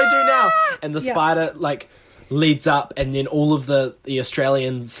 What do I do now? And the Spider, like, leads up, and then all of the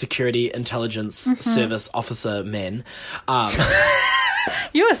Australian Security Intelligence Service officer men...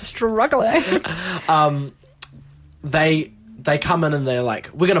 You are struggling. They come in and they're like,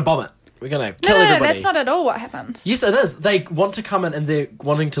 we're going to bomb it. We're going to kill everybody. No, that's not at all what happens. Yes, it is. They want to come in and they're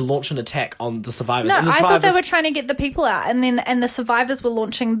wanting to launch an attack on the survivors. No, and the I survivors... thought they were trying to get the people out, and the survivors were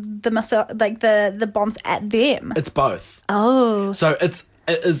launching the bombs at them. It's both. Oh. So it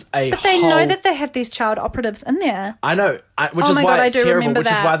is a But they know that they have these child operatives in there. I know, which Oh is my why God, it's I do terrible, remember which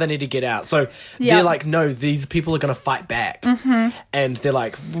is that. why they need to get out. So they're like, no, these people are going to fight back. Mm-hmm. And they're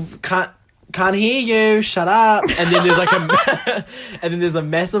like, can't hear you, shut up. And then there's like and then there's a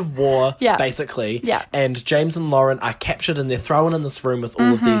massive war, basically. Yeah. And James and Lauren are captured and they're thrown in this room with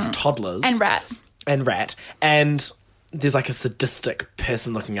all of these toddlers. And Rat. And there's like a sadistic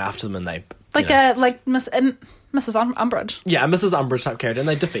person looking after them, and they... Mrs. Umbridge. Yeah, Mrs. Umbridge type character, and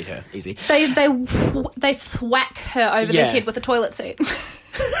they defeat her easy. They thwack her over the head with a toilet seat.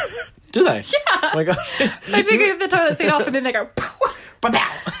 Do they? Yeah. Oh my God. They take the toilet seat off and then they go...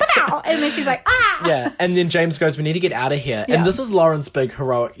 Ba-pow! And then she's like, ah! Yeah, and then James goes, we need to get out of here. Yeah. And this is Lauren's big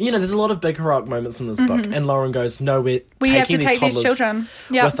heroic... there's a lot of big heroic moments in this book. And Lauren goes, no, we have to take these toddlers children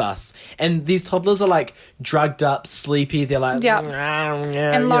with us. And these toddlers are like drugged up, sleepy. They're like...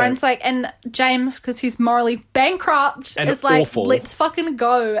 And Lauren's like... And James, because he's morally bankrupt, and is like, awful. let's fucking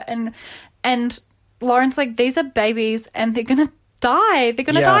go. And Lauren's like, these are babies and they're going to die. They're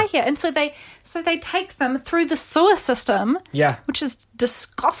going to die here. And so they take them through the sewer system. Yeah. Which is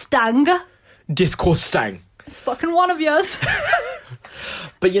disgusting. Disgusting. It's fucking one of yours.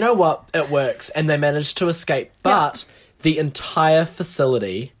 But you know what? It works. And they manage to escape. But the entire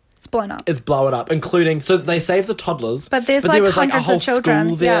facility... It's blown up. Is blown up, including... So they save the toddlers. But there was was like a hundreds whole of children.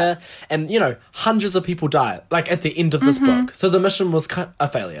 school there. And, hundreds of people die. Like, at the end of this book. So the mission was a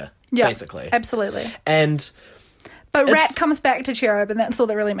failure, basically. Absolutely. But Rat comes back to cheer up, and that's all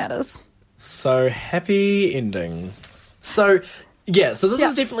that really matters. So, happy endings. So this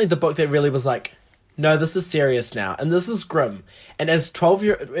is definitely the book that really was like, no, this is serious now, and this is grim. And as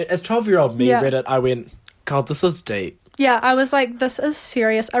 12-year-old me read it, I went, God, this is deep. Yeah, I was like, this is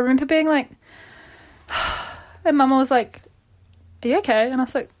serious. I remember being like, and Mama was like, are you okay? And I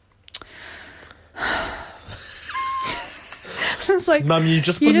was like, it's like, Mum, you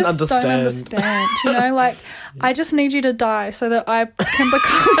just wouldn't understand. Don't understand, like, I just need you to die so that I can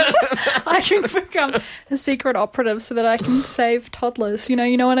become a secret operative so that I can save toddlers. You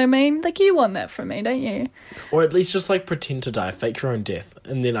know what I mean? Like, you want that from me, don't you? Or at least just like pretend to die, fake your own death,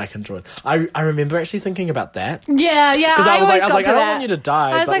 and then I can join. I remember actually thinking about that. Yeah. Because I was like, I don't want you to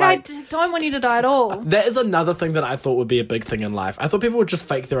die. I was like, I don't want you to die at all. That is another thing that I thought would be a big thing in life. I thought people would just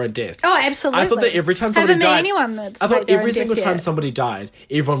fake their own deaths. Oh, absolutely. I thought that every time somebody died, I thought every single time somebody died,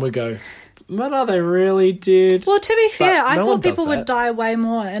 everyone would go, but are they really dead? Well, to be fair, I no thought people would die way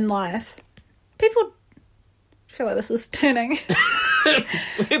more in life. People... I feel like this is turning.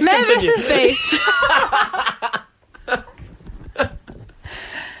 Man vs. Beast.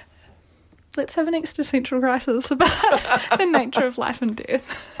 Let's have an existential crisis about the nature of life and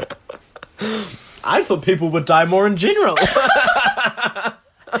death. I thought people would die more in general.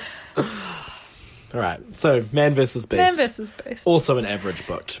 All right, so Man vs. Beast. Man vs. Beast. Also an average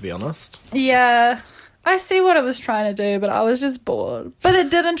book, to be honest. Yeah, I see what it was trying to do, but I was just bored. But it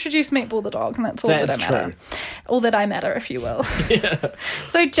did introduce Meatball the dog, and that's all that matter. True. All that I matter, if you will. Yeah.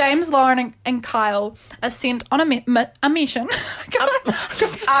 So James, Lauren, and Kyle are sent on a mission. On a mission.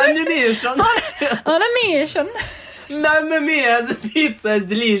 On a mission. Mamma mia, the pizza is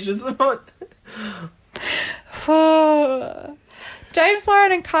delicious. James,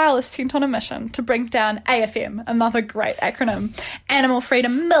 Lauren and Kyle are sent on a mission to bring down AFM, another great acronym, Animal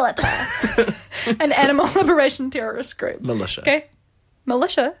Freedom Militia, an animal liberation terrorist group. Militia. Okay?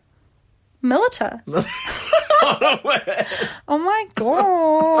 Militia? Milita. Oh my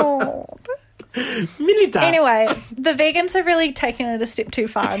god. Milita. Anyway, the vegans have really taken it a step too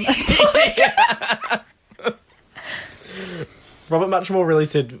far in this book. Robert Muchmore really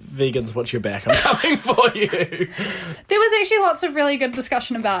said, vegans, watch your back, I'm coming for you. There was actually lots of really good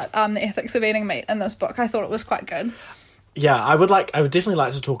discussion about the ethics of eating meat in this book. I thought it was quite good. Yeah, I would definitely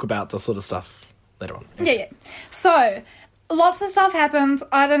like to talk about this sort of stuff later on. Yeah. So, lots of stuff happened.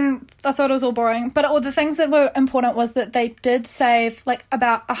 I thought it was all boring. But all the things that were important was that they did save, like,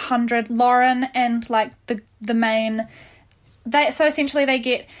 about 100. Lauren and, like, the main... So, essentially, they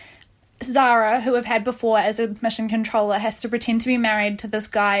get... Zara, who we've had before as a mission controller, has to pretend to be married to this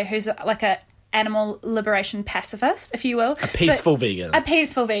guy who's like a animal liberation pacifist, if you will. A peaceful vegan. A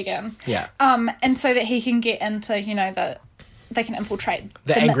peaceful vegan. Yeah. And so that he can get into, they can infiltrate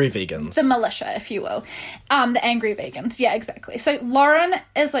the angry vegans. The militia, if you will. The angry vegans. Yeah, exactly. So Lauren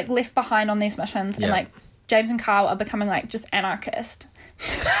is like left behind on these missions and like James and Kyle are becoming like just anarchist.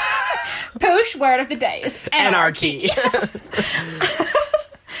 Poosh, word of the day is anarchy.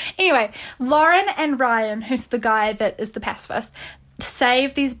 Anyway, Lauren and Ryan, who's the guy that is the pacifist,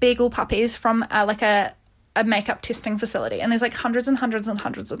 save these beagle puppies from a makeup testing facility. And there's like hundreds and hundreds and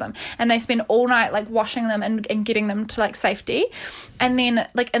hundreds of them. And they spend all night like washing them and getting them to like safety. And then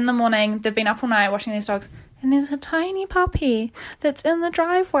like in the morning, they've been up all night washing these dogs. And there's a tiny puppy that's in the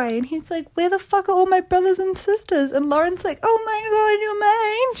driveway. And he's like, where the fuck are all my brothers and sisters? And Lauren's like, oh my God, you're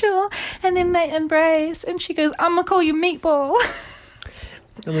my angel. And then they embrace. And she goes, I'm going to call you Meatball.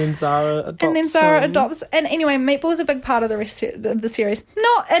 And then Zara adopts. And anyway, Meatball's a big part of the rest of the series.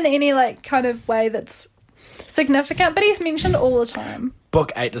 Not in any like kind of way that's significant, but he's mentioned all the time.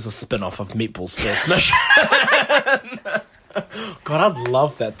 Book 8 is a spin-off of Meatball's first mission. God, I'd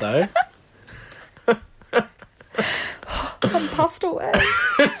love that though. I'm passed away.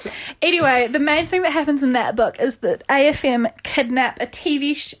 Anyway, the main thing that happens in that book is that AFM kidnap a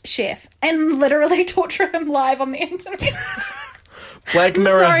TV chef and literally torture him live on the internet. Black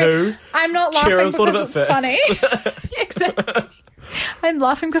Mirror who? I'm not laughing because it's funny. Exactly. I'm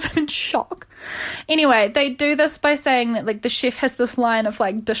laughing because I'm in shock. Anyway, they do this by saying that like the chef has this line of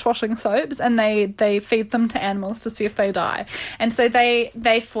like dishwashing soaps and they feed them to animals to see if they die. And so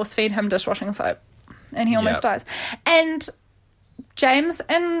they force feed him dishwashing soap and he almost dies. And James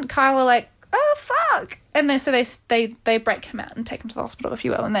and Kyle are like, oh fuck, and they break him out and take him to the hospital, if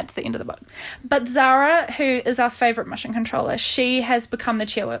you will, and that's the end of the book. But Zara, who is our favourite mission controller, she has become the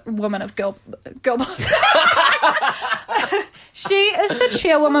chairwoman of Girl Boss. She is the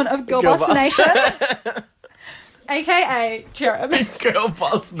chairwoman of Girl Boss Nation, aka Cherub. Girl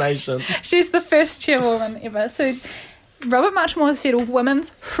Boss Nation. She's the first chairwoman ever. So Robert Muchmore said of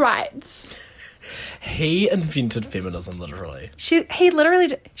women's rights. He invented feminism, literally. She did.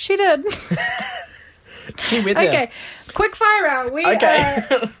 She went there. Okay, quick fire round. We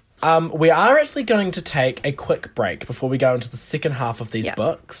are actually going to take a quick break before we go into the second half of these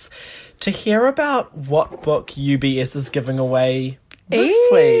books to hear about what book UBS is giving away this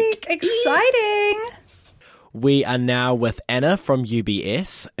week. Exciting. We are now with Anna from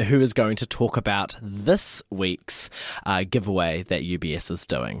UBS, who is going to talk about this week's giveaway that UBS is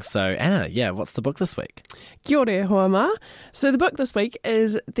doing. So, Anna, what's the book this week? Kia ora, hoama. So the book this week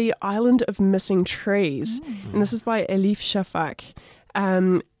is The Island of Missing Trees, and this is by Elif Shafak.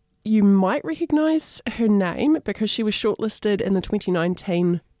 You might recognise her name because she was shortlisted in the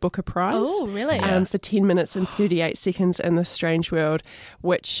 2019 Booker Prize. Oh, really? For 10 minutes and 38 seconds in The Strange World,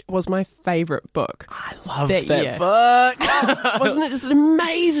 which was my favourite book. I love that book. Wasn't it just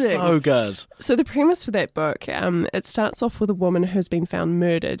amazing? So good. So the premise for that book, it starts off with a woman who's been found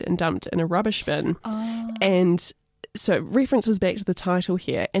murdered and dumped in a rubbish bin. Oh. And so it references back to the title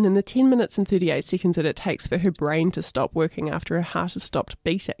here, and in the 10 minutes and 38 seconds that it takes for her brain to stop working after her heart has stopped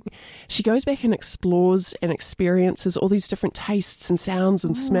beating, she goes back and explores and experiences all these different tastes and sounds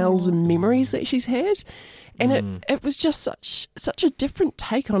and smells and memories that she's had. And it was just such a different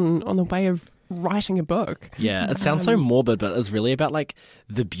take on the way of writing a book. Yeah, it sounds so morbid, but it's really about like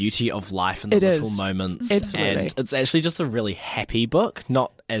the beauty of life and the little moments. Absolutely. And it's actually just a really happy book,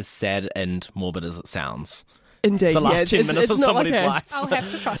 not as sad and morbid as it sounds. Indeed, the last 10 minutes of somebody's life. I'll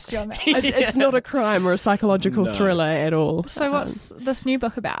have to trust you on that. It's not a crime or a psychological thriller at all. So what's this new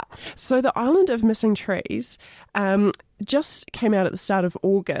book about? So The Island of Missing Trees just came out at the start of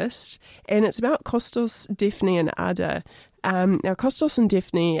August, and it's about Kostos, Daphne and Ada. Now, Kostos and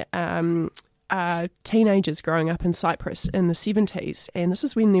Daphne teenagers growing up in Cyprus in the 70s, and this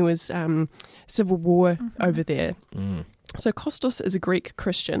is when there was civil war over there. So Kostos is a Greek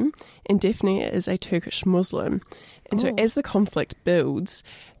Christian and Daphne is a Turkish Muslim. And so as the conflict builds,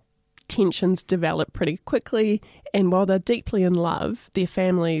 tensions develop pretty quickly, and while they're deeply in love, their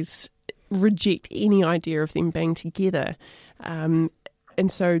families reject any idea of them being together. And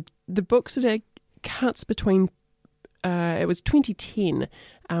so the book sort of cuts between, it was 2010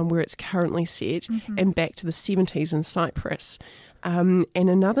 where it's currently set, and back to the 70s in Cyprus. And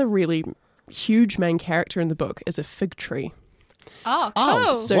another really huge main character in the book is a fig tree. Oh,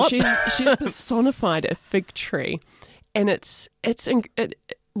 cool. So she's personified a fig tree, and it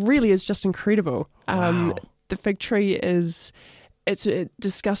really is just incredible. Wow. The fig tree it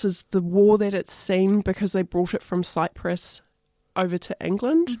discusses the war that it's seen because they brought it from Cyprus over to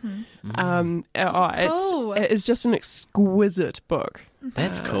England. It is just an exquisite book.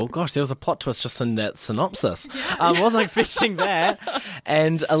 That's cool. Gosh, there was a plot twist just in that synopsis. I wasn't expecting that.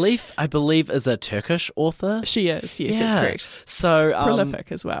 And Elif, I believe, is a Turkish author. She is, yes, that's correct. So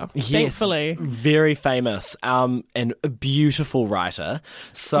prolific as well. Yes, thankfully. Very famous and a beautiful writer.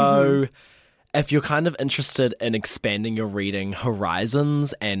 So if you're kind of interested in expanding your reading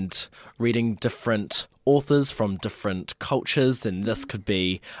horizons and reading different authors from different cultures, then this could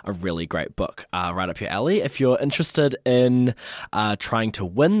be a really great book right up your alley. If you're interested in trying to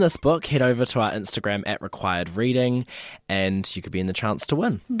win this book, head over to our Instagram at Required Reading and you could be in the chance to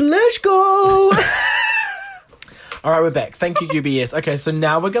win. Let's go! All right, we're back. Thank you, UBS. Okay, so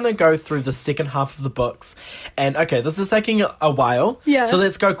now we're going to go through the second half of the books. And, okay, this is taking a while. Yeah. So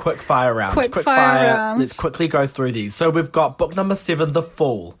let's go quick fire round. Quick fire round. Let's quickly go through these. So we've got book number 7, The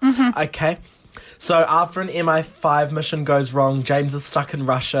Fall. Okay. So after an MI5 mission goes wrong, James is stuck in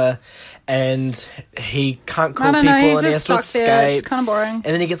Russia and he can't call people and he has to escape. There. It's kind of boring. And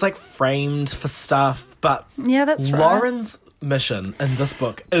then he gets, like, framed for stuff. But yeah, that's right. Lauren's mission in this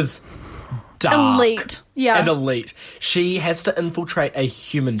book is dark. Elite. Yeah. And elite. She has to infiltrate a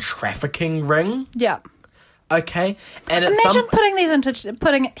human trafficking ring. Yeah. Okay. And imagine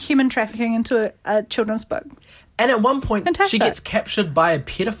putting human trafficking into a children's book. And at one point, Fantastic. she gets captured by a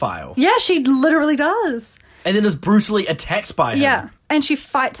pedophile. Yeah, she literally does. And then is brutally attacked by him. Yeah, and she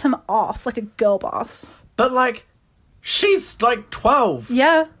fights him off like a girl boss. But, like, she's, like, 12.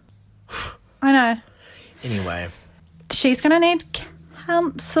 Yeah. I know. Anyway. She's going to need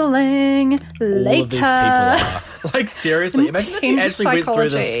counselling later. All of these people are. Like, seriously, imagine if you actually went through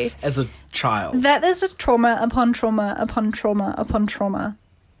this as a child. That is a trauma upon trauma upon trauma upon trauma.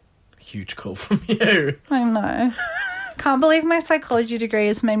 Huge call from you. I know. Can't believe my psychology degree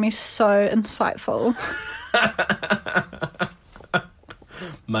has made me so insightful.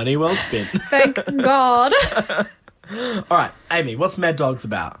 Money well spent. Thank God. All right, Amy, what's Mad Dogs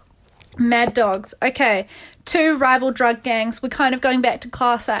about? Mad Dogs. Okay. 2 rival drug gangs. We're kind of going back to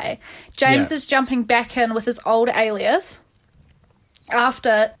Class A. James is jumping back in with his old alias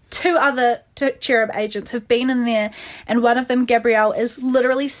after 2 other Cherub agents have been in there, and one of them, Gabrielle, is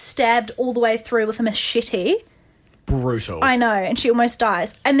literally stabbed all the way through with a machete. Brutal. I know, and she almost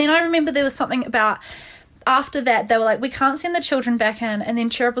dies. And then I remember there was something about, after that, they were like, we can't send the children back in, and then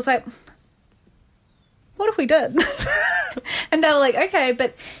Cherub was like, what if we did? And they were like, okay,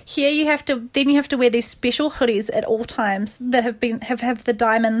 but here you have to wear these special hoodies at all times that have the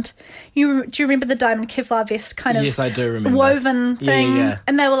diamond. Do you remember the diamond Kevlar vest kind of? Yes, I do remember. Woven thing. Yeah.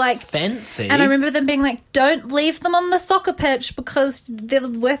 And they were like, fancy. And I remember them being like, don't leave them on the soccer pitch because they're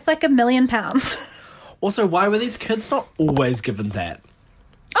worth like £1 million. Also, why were these kids not always given that?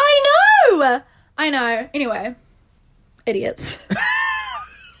 I know. Anyway, idiots.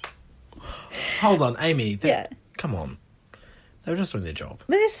 Hold on, Amy. Yeah. Come on. They were just doing their job.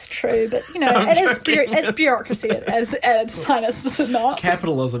 That's true, but, you know, it's bureaucracy at its finest, is it not?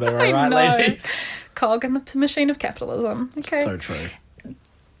 Capitalism, am I right, ladies? Cog in the machine of capitalism. Okay. So true.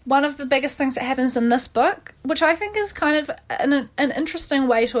 One of the biggest things that happens in this book, which I think is kind of an interesting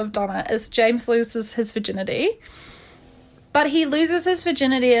way to have done it, is James loses his virginity. But he loses his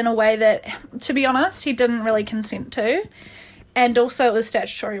virginity in a way that, to be honest, he didn't really consent to. And also it was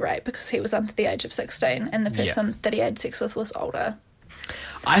statutory rape because he was under the age of 16 and the person that he had sex with was older.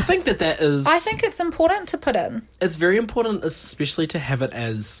 I think that is... I think it's important to put in. It's very important, especially to have it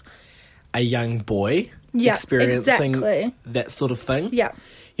as a young boy experiencing that sort of thing. Yeah.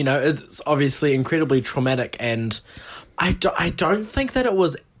 You know, it's obviously incredibly traumatic, and I don't think that it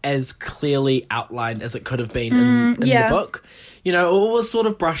was as clearly outlined as it could have been in the book. You know, it was sort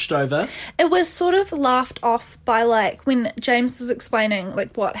of brushed over. It was sort of laughed off by, like, when James is explaining,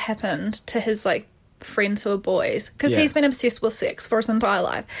 like, what happened to his, like, friends who are boys, because he's been obsessed with sex for his entire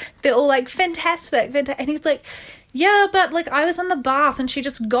life. They're all like, fantastic. And he's like, yeah, but like I was in the bath and she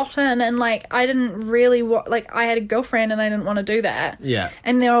just got in, and like I didn't really like I had a girlfriend and I didn't want to do that. Yeah.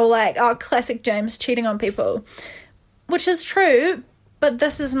 And they're all like, oh, classic James cheating on people, which is true, but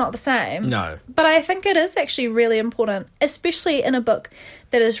this is not the same. No. But I think it is actually really important, especially in a book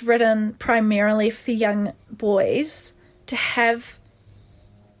that is written primarily for young boys, to have,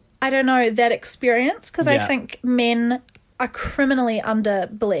 I don't know, that experience, because I think men are criminally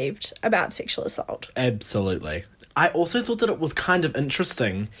under-believed about sexual assault. Absolutely. I also thought that it was kind of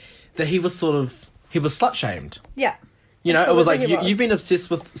interesting that he was slut-shamed. Yeah. You know, it was like, Absolutely you've been obsessed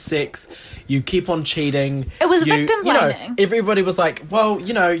with sex, you keep on cheating. It was victim blaming. Everybody was like, well,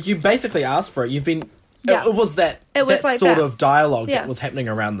 you basically asked for it. You've been... Yeah. It was that like sort that. of dialogue that was happening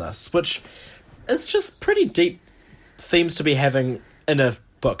around this, which is just pretty deep themes to be having in a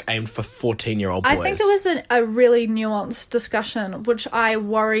book aimed for 14-year-old boys. I think it was a really nuanced discussion, which I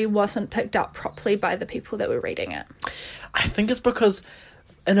worry wasn't picked up properly by the people that were reading it. I think it's because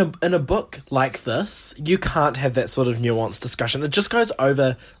in a book like this, you can't have that sort of nuanced discussion. It just goes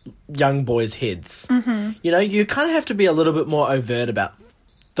over young boys' heads. Mm-hmm. You kind of have to be a little bit more overt about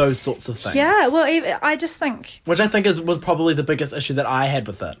those sorts of things. Yeah, well, I just think... Which I think was probably the biggest issue that I had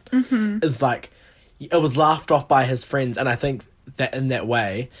with it. Mm-hmm. Is like, it was laughed off by his friends, and I think that in that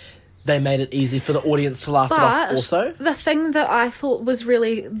way, they made it easy for the audience to laugh it off also. The thing that I thought was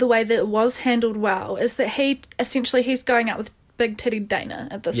really the way that it was handled well is that he's going out with big titty Dana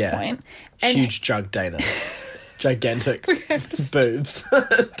at this point. And huge jug Dana. Gigantic boobs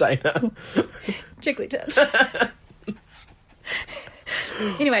Dana. Jiggly tits.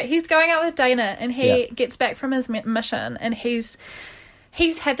 Anyway, he's going out with Dana, and he gets back from his mission, and he's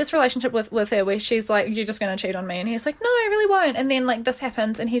had this relationship with her where she's like, you're just going to cheat on me, and he's like, no, I really won't. And then like this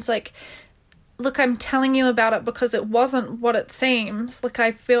happens, and he's like, look, I'm telling you about it because it wasn't what it seems. Like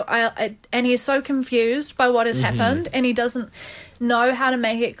I feel and he's so confused by what has happened, and he doesn't know how to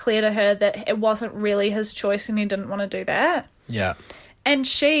make it clear to her that it wasn't really his choice and he didn't want to do that. Yeah. And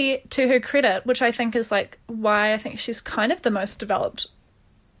she, to her credit, which I think is like why I think she's kind of the most developed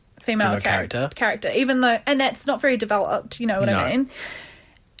female character, even though, and that's not very developed, you know what I mean?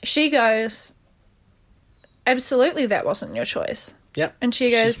 She goes, absolutely, that wasn't your choice. Yep. And she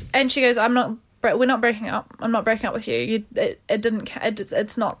goes, we're not breaking up. I'm not breaking up with you.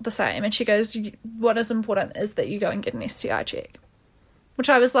 It's not the same. And she goes, what is important is that you go and get an STI check. Which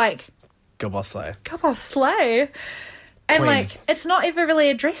I was like, Go boss slay. And like, it's not ever really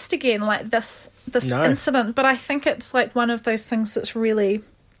addressed again, like this incident. But I think it's like one of those things that's really,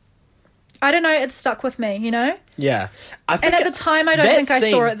 I don't know, it stuck with me, you know? Yeah. And at the time, I don't think I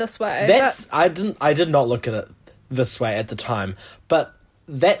saw it this way. I did not look at it this way at the time, but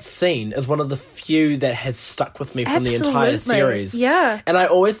that scene is one of the few that has stuck with me from the entire series. Yeah. And I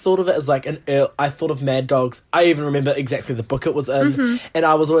always thought of it as like I thought of Mad Dogs. I even remember exactly the book it was in. And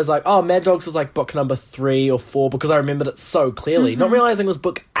I was always like, oh, Mad Dogs was like book number 3 or 4 because I remembered it so clearly. Not realizing it was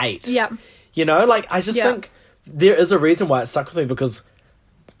book 8. Yeah. You know, like I just think there is a reason why it stuck with me because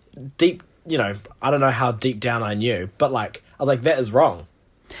deep, you know, I don't know how deep down I knew, but like, I was like, that is wrong.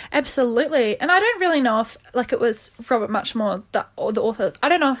 Absolutely. And I don't really know if like it was Robert Muchmore, the author, I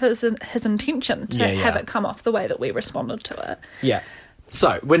don't know if it was his intention to have it come off the way that we responded to it. Yeah.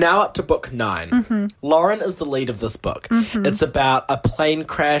 So, we're now up to book 9. Lauren is the lead of this book. It's about a plane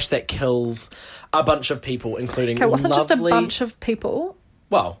crash that kills a bunch of people, including it wasn't just a bunch of people.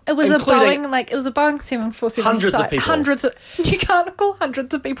 Well, it was a Boeing 747 hundreds site. of people. You can't call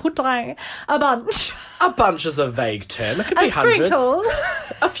hundreds of people dying a bunch. A bunch is a vague term. It could be sprinkle.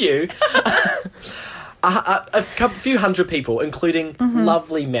 Hundreds. A few. a few hundred people, including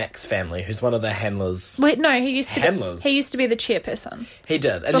lovely Mac's family, who's one of the handlers. Wait, no, he used to be the chairperson. He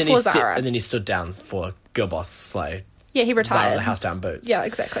did, and then he stood down for Girl Boss Slay. Yeah, he retired. Zara the House Down Boots. Yeah,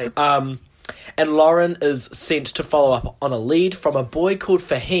 exactly. And Lauren is sent to follow up on a lead from a boy called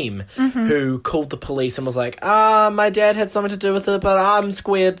Fahim, who called the police and was like, my dad had something to do with it, but I'm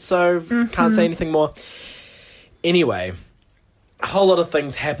squared, so can't say anything more. Anyway, a whole lot of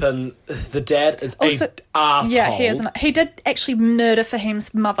things happen. The dad is an asshole. Yeah, he did actually murder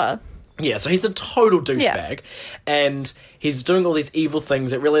Fahim's mother. Yeah, so he's a total douchebag, and he's doing all these evil things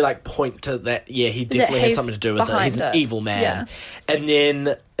that really like point to that. Yeah, he definitely has something to do with it. He's an evil man, and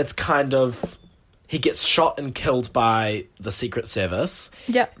then it's kind of he gets shot and killed by the Secret Service.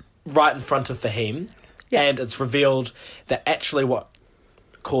 Yep, right in front of Fahim, and it's revealed that actually what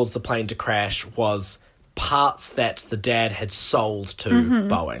caused the plane to crash was parts that the dad had sold to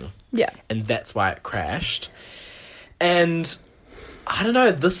Boeing. Yeah, and that's why it crashed. And I don't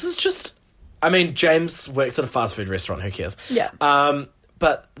know, this is just I mean, James works at a fast food restaurant. Who cares? Yeah.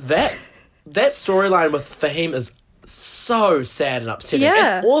 But that storyline with Fahim is so sad and upsetting.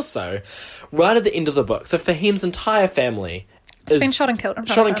 Yeah. And also, right at the end of the book, so Fahim's entire family It's been shot and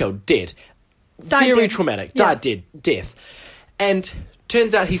killed. Dead. Died Very dead. traumatic. Yeah. Died dead. Death. And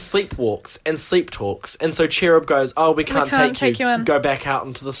turns out he sleepwalks and sleep talks. And so Cherub goes, oh, we can't take you in. Go back out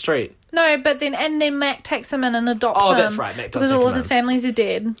into the street. No, but then Mac takes him in and adopts him. Oh, that's right. Mac does because take all him of his in. families are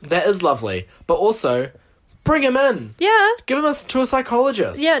dead. That is lovely. But also, bring him in. Yeah. Give him to a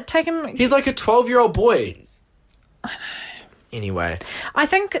psychologist. Yeah, take him... He's like a 12-year-old boy. I know. Anyway. I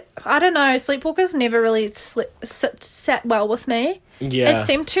think, I don't know, Sleepwalkers never really sat well with me. Yeah. It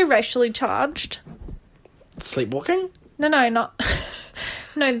seemed too racially charged. Sleepwalking? No, not...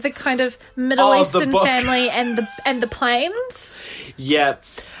 No, the kind of Middle Eastern book. family and the plains. Yeah.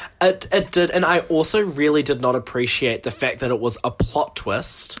 It did, and I also really did not appreciate the fact that it was a plot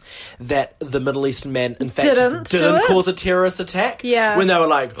twist that the Middle Eastern man, in fact, Didn't do it. cause a terrorist attack. Yeah. When they were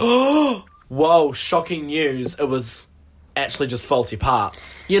like, oh, whoa, shocking news. It was actually just faulty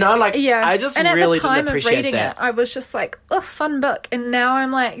parts. You know, like, Yeah. I just and really at the time didn't appreciate of reading that. it, I was just like, oh, fun book. And now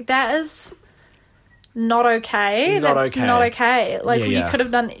I'm like, that is not okay. Not That's okay. not okay. Like, Yeah.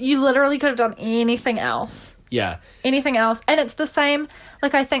 you literally could have done anything else. Yeah. Anything else. And it's the same,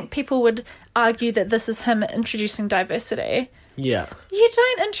 like, I think people would argue that this is him introducing diversity. Yeah. You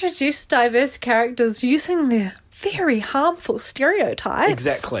don't introduce diverse characters using their very harmful stereotypes.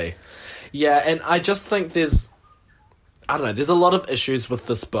 Exactly. Yeah, and I just think there's a lot of issues with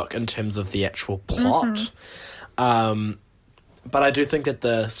this book in terms of the actual plot. Mm-hmm. But I do think that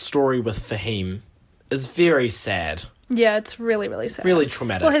the story with Fahim is very sad. Yeah, it's really, really sad. Really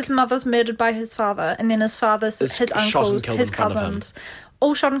traumatic. Well, his mother's murdered by his father, and then his father's, his shot uncles, and killed his in front of him. cousins,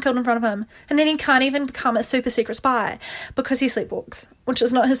 all shot and killed in front of him. And then he can't even become a super secret spy because he sleepwalks, which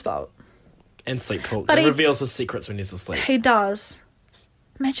is not his fault. And sleep talks. But And he- reveals his secrets when he's asleep. He does.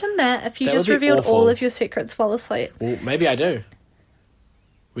 Imagine that if you That just would be revealed awful. all of your secrets while asleep. Well, maybe I do.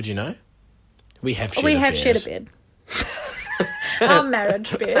 Would you know? We have shared Shared a bed. Our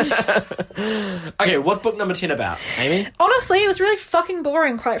marriage bed. Okay, what's book number 10 about, Amy? Honestly, it was really fucking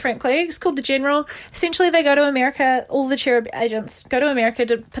boring, quite frankly. It's called The General. Essentially, they go to America, all the Cherub agents go to America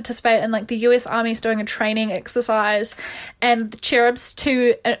to participate in, like, the US Army's doing a training exercise, and the Cherub's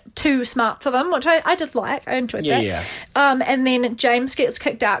too smart for them, which I did like. I enjoyed that. Yeah. And then James gets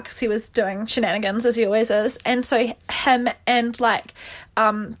kicked out because he was doing shenanigans, as he always is, and so him and, like,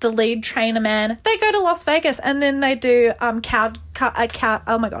 the lead trainer man, they go to Las Vegas, and then they do oh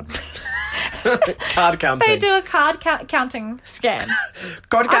my god. Card counting. They do a card counting scam.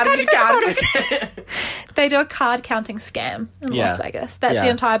 Card counting. They do a card counting scam in Yeah. Las Vegas. That's Yeah. the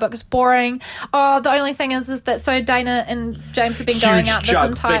entire book. It's boring. Oh, the only thing is that so Dana and James have been going out this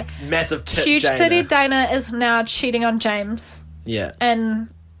entire big, massive tit huge Jaina. titty Dana is now cheating on James, Yeah. and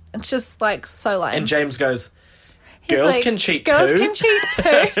it's just like so lame. And James goes, He's girls like, can cheat girls too. can cheat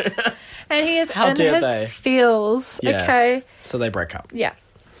too. And he is How in dare his they? feels. Yeah. Okay. So they break up. Yeah.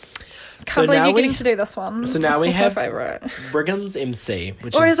 Can't So believe now you're we- getting to do this one. So now This we is have my favourite. Brigham's MC,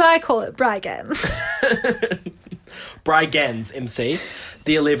 which Or is as I call it, Brygans. Brygans MC,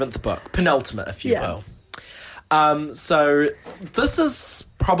 the 11th book, penultimate, if you Yeah. will. So this is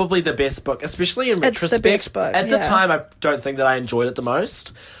probably the best book, especially in It's the retrospect. best book, At the yeah. time, I don't think that I enjoyed it the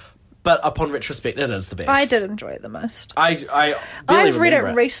most, but upon retrospect, it is the best. I did enjoy it the most. I barely I've read it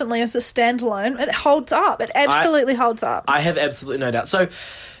remember recently as a standalone. It holds up. It absolutely holds up. I have absolutely no doubt. So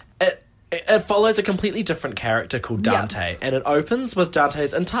it follows a completely different character called Dante, and it opens with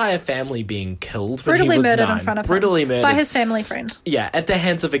Dante's entire family being killed when Brutally he was murdered 9. in front of Brutally him. murdered. By his family friend. Yeah, at the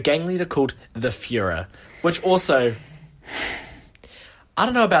hands of a gang leader called the Führer, which also... I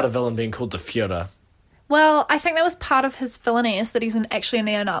don't know about a villain being called the Führer. Well, I think that was part of his villainy, is that he's actually a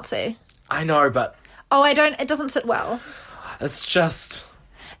neo-Nazi. I know, but Oh, it doesn't sit well. it's just...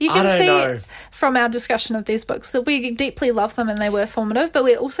 You I can don't see know. from our discussion of these books that we deeply love them and they were formative, but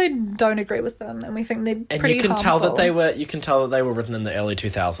we also don't agree with them, and we think they're And pretty you can tell harmful. that they were written in the early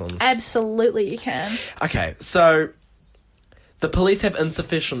 2000s. Absolutely, you can. Okay, so the police have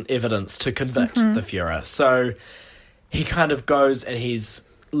insufficient evidence to convict Mm-hmm. the Führer. So he kind of goes and he's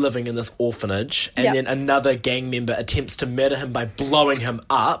living in this orphanage, and Yep. then another gang member attempts to murder him by blowing him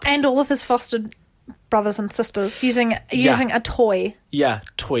up. And all of his foster brothers and sisters using a toy. Yeah,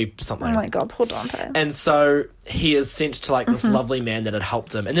 toy something. Oh my god, poor Dante. And so he is sent to like Mm-hmm. this lovely man that had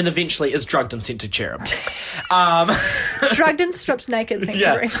helped him, and then eventually is drugged and sent to Cherub. Drugged and stripped naked, thank you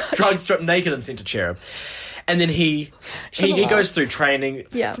very much. drugged, stripped naked, and sent to Cherub. And then he Should've goes through training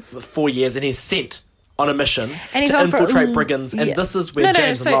Yeah. for 4 years, and he's sent on a mission And he's to on for infiltrate brigands, and yeah. this is where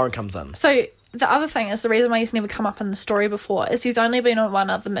James and Lauren comes in. So the other thing is, the reason why he's never come up in the story before is he's only been on one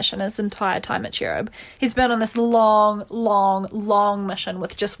other mission his entire time at Cherub. He's been on this long mission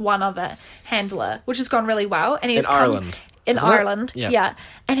with just one other handler, which has gone really well. And he's Ireland. In Isn't it? Ireland, Yeah.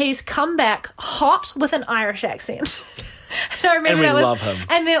 And he's come back hot with an Irish accent. And I remember And we love him.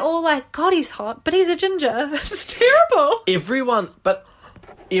 And they're all like, God, he's hot, but he's a ginger. It's terrible.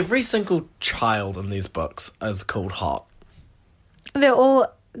 Every single child in these books is called hot. They're all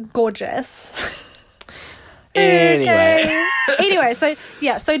gorgeous. Anyway. Anyway,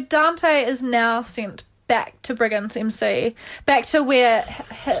 so Dante is now sent back to Brigands MC, back to where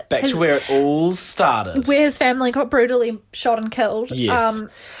it all started. where his family got brutally shot and killed. Yes.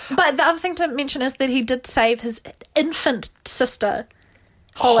 But the other thing to mention is that he did save his infant sister,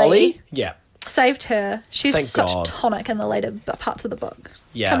 Holly? Yeah. Saved her. She's Thank such God. a tonic in the later parts of the book.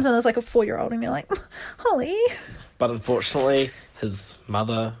 Yeah. Comes in as like a 4-year-old and you're like, Holly. But unfortunately, his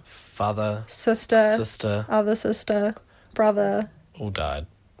mother, father, Sister, other sister, brother. all died.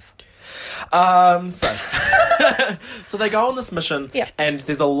 So they go on this mission, Yeah. and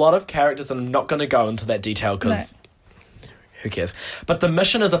there's a lot of characters, and I'm not going to go into that detail because who cares? But the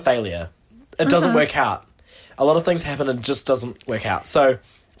mission is a failure. It doesn't work out. A lot of things happen and it just doesn't work out. So,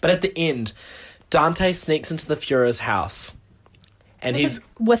 but at the end, Dante sneaks into the Fuhrer's house, and he's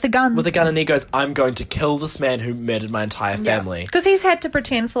with a gun. and he goes, "I'm going to kill this man who murdered my entire family." Because he's had to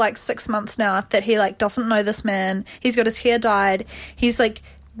pretend for like 6 months now that he like doesn't know this man. He's got his hair dyed. He's like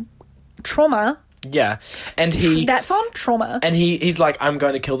trauma. Yeah, and That's on trauma. and he's like, "I'm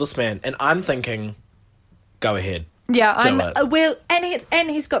going to kill this man," and I'm thinking, "Go ahead." Yeah, Do I'm it. well, and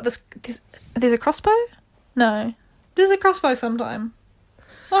he's got this. There's a crossbow. No, there's a crossbow sometime.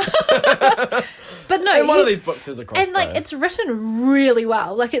 But no, In one of these books is a crossbow. and like it's written really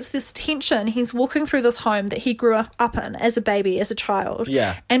well. Like it's this tension. He's walking through this home that he grew up in as a baby, as a child.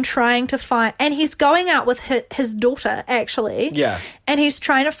 Yeah. And trying to find, and he's going out with his daughter actually. Yeah. And he's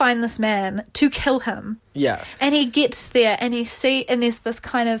trying to find this man to kill him. Yeah. And he gets there and and there's this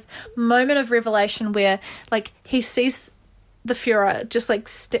kind of moment of revelation where like he sees the Fuhrer just like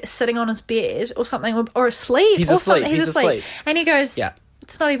sitting on his bed or something, or asleep. He's or asleep. Something. He's asleep. And he goes, Yeah.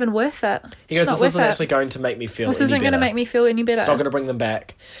 it's not even worth it. He goes, It's not "This worth isn't it. actually going to make me feel This any isn't going to better. make me feel any better. It's not going to bring them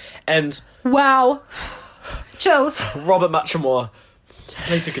back." And Wow. Chills. Robert Muchamore, at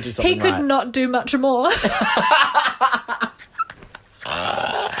least he could do something He could right. not do much more.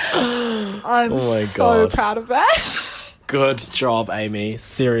 I'm Oh my so God. proud of that. Good job, Amy.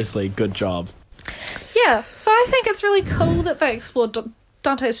 Seriously, good job. Yeah, so I think it's really cool that they explored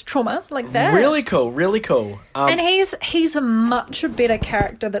Dante's trauma like that. Really cool, really cool. And he's a much better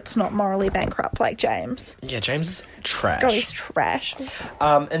character that's not morally bankrupt like James. Yeah, James is trash. God, he's trash.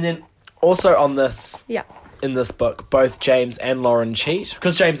 And then also on this, Yeah. in this book, both James and Lauren cheat,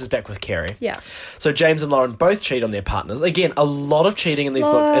 because James is back with Carrie. Yeah. So James and Lauren both cheat on their partners. Again, a lot of cheating in these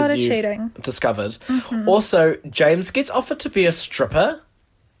books, Lot as of you've cheating. discovered. Also, James gets offered to be a stripper,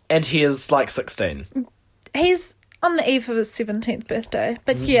 and he is like 16. He's on the eve of his 17th birthday.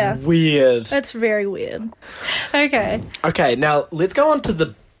 But yeah, Weird. that's very weird. Okay. Okay, now let's go on to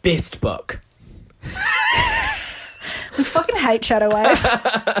the best book. We fucking hate Shadow Wave.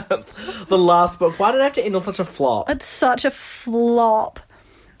 The last book. Why did it have to end on such a flop? It's such a flop.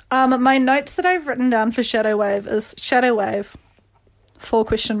 My notes that I've written down for Shadow Wave is Shadow Wave, 4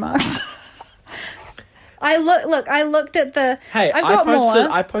 question marks. I looked at the... Hey, I've got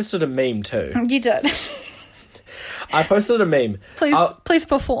more. I posted a meme too. You did. I posted a meme. Please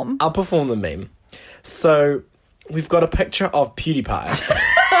perform. I'll perform the meme. So, we've got a picture of PewDiePie.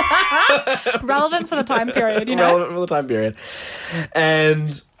 Relevant for the time period, you know? Relevant for the time period.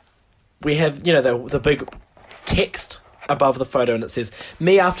 And we have, the big text above the photo, and it says,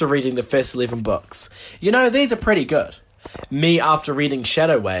 "Me after reading the first 11 books. These are pretty good. Me after reading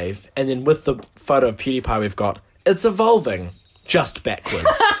Shadow Wave." And then with the photo of PewDiePie we've got, "It's evolving, just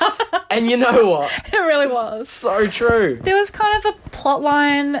backwards." And you know what? It really was. So true. There was kind of a plot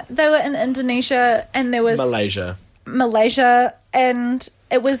line. They were in Indonesia and there was Malaysia. And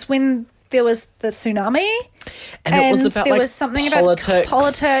it was when there was the tsunami. And it was about there was something politics. about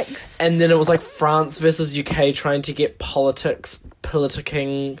politics. And then it was like France versus UK trying to get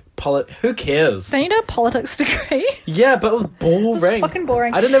politicking Who cares? Don't you know a politics degree? Yeah, but it was boring. It's fucking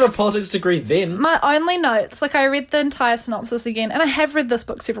boring. I didn't have a politics degree then. My only notes, like I read the entire synopsis again, and I have read this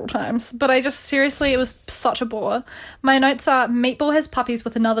book several times, but I just seriously, it was such a bore. My notes are Meatball has puppies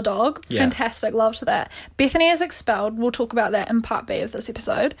with another dog. Yeah. Fantastic, loved that. Bethany is expelled. We'll talk about that in part B of this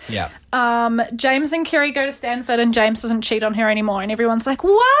episode. Yeah. James and Kerry go to Stanford, and James doesn't cheat on her anymore, and everyone's like,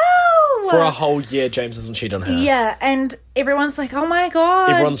 wow! For a whole year, James doesn't cheat on her. Yeah, and everyone's like, oh my god,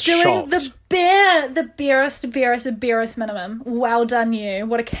 Everyone's doing shocked. the barest minimum. Well done, you.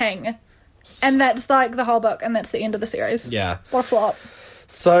 What a king. And that's like the whole book, and that's the end of the series. Yeah. What a flop.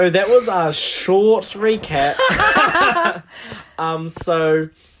 So that was our short recap. So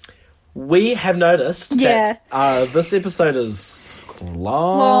we have noticed that this episode is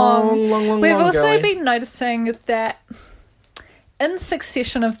long. We've also going. been noticing that in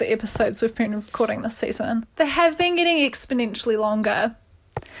succession of the episodes we've been recording this season, they have been getting exponentially longer.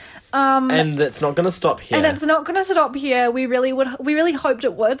 And it's not going to stop here. And it's not going to stop here. We really hoped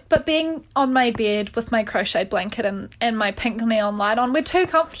it would. But being on my bed with my crocheted blanket and my pink neon light on, we're too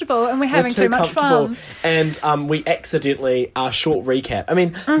comfortable and we're having too much fun. And we accidentally, our short recap. I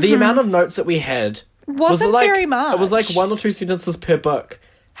mean, the amount of notes that we had wasn't very much. It was like 1 or 2 sentences per book.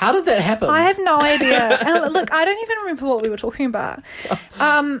 How did that happen? I have no idea. And look, I don't even remember what we were talking about.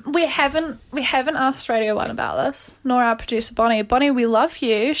 We haven't asked Radio 1 about this, nor our producer Bonnie. Bonnie, we love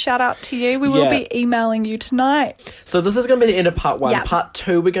you. Shout out to you. We will be emailing you tonight. So this is going to be the end of part 1. Yep. Part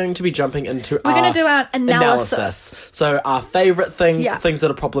 2, we're going to be jumping into We're going to do our analysis. So our favourite things, things that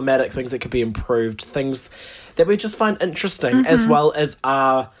are problematic, things that could be improved, things that we just find interesting, as well as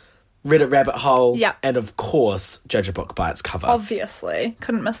our Reddit rabbit hole, and of course, judge a book by its cover. Obviously.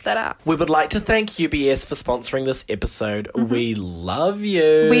 Couldn't miss that out. We would like to thank UBS for sponsoring this episode. We love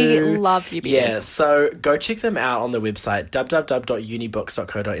you. We love UBS. Yeah, so go check them out on their website,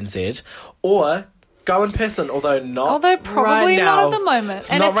 www.unibooks.co.nz, or go in person, although probably right now. not at the moment.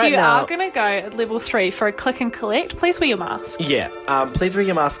 And if right you now. are going to go at level 3 for a click and collect, please wear your mask. Yeah, please wear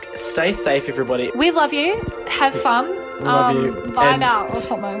your mask. Stay safe, everybody. We love you. Have fun. Love you. Vibe And out or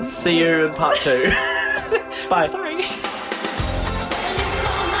something. See you in part 2. Bye. Sorry.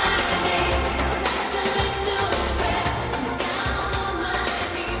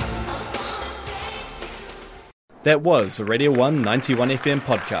 That was a Radio 1 91 FM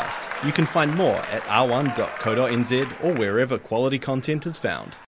podcast. You can find more at r1.co.nz or wherever quality content is found.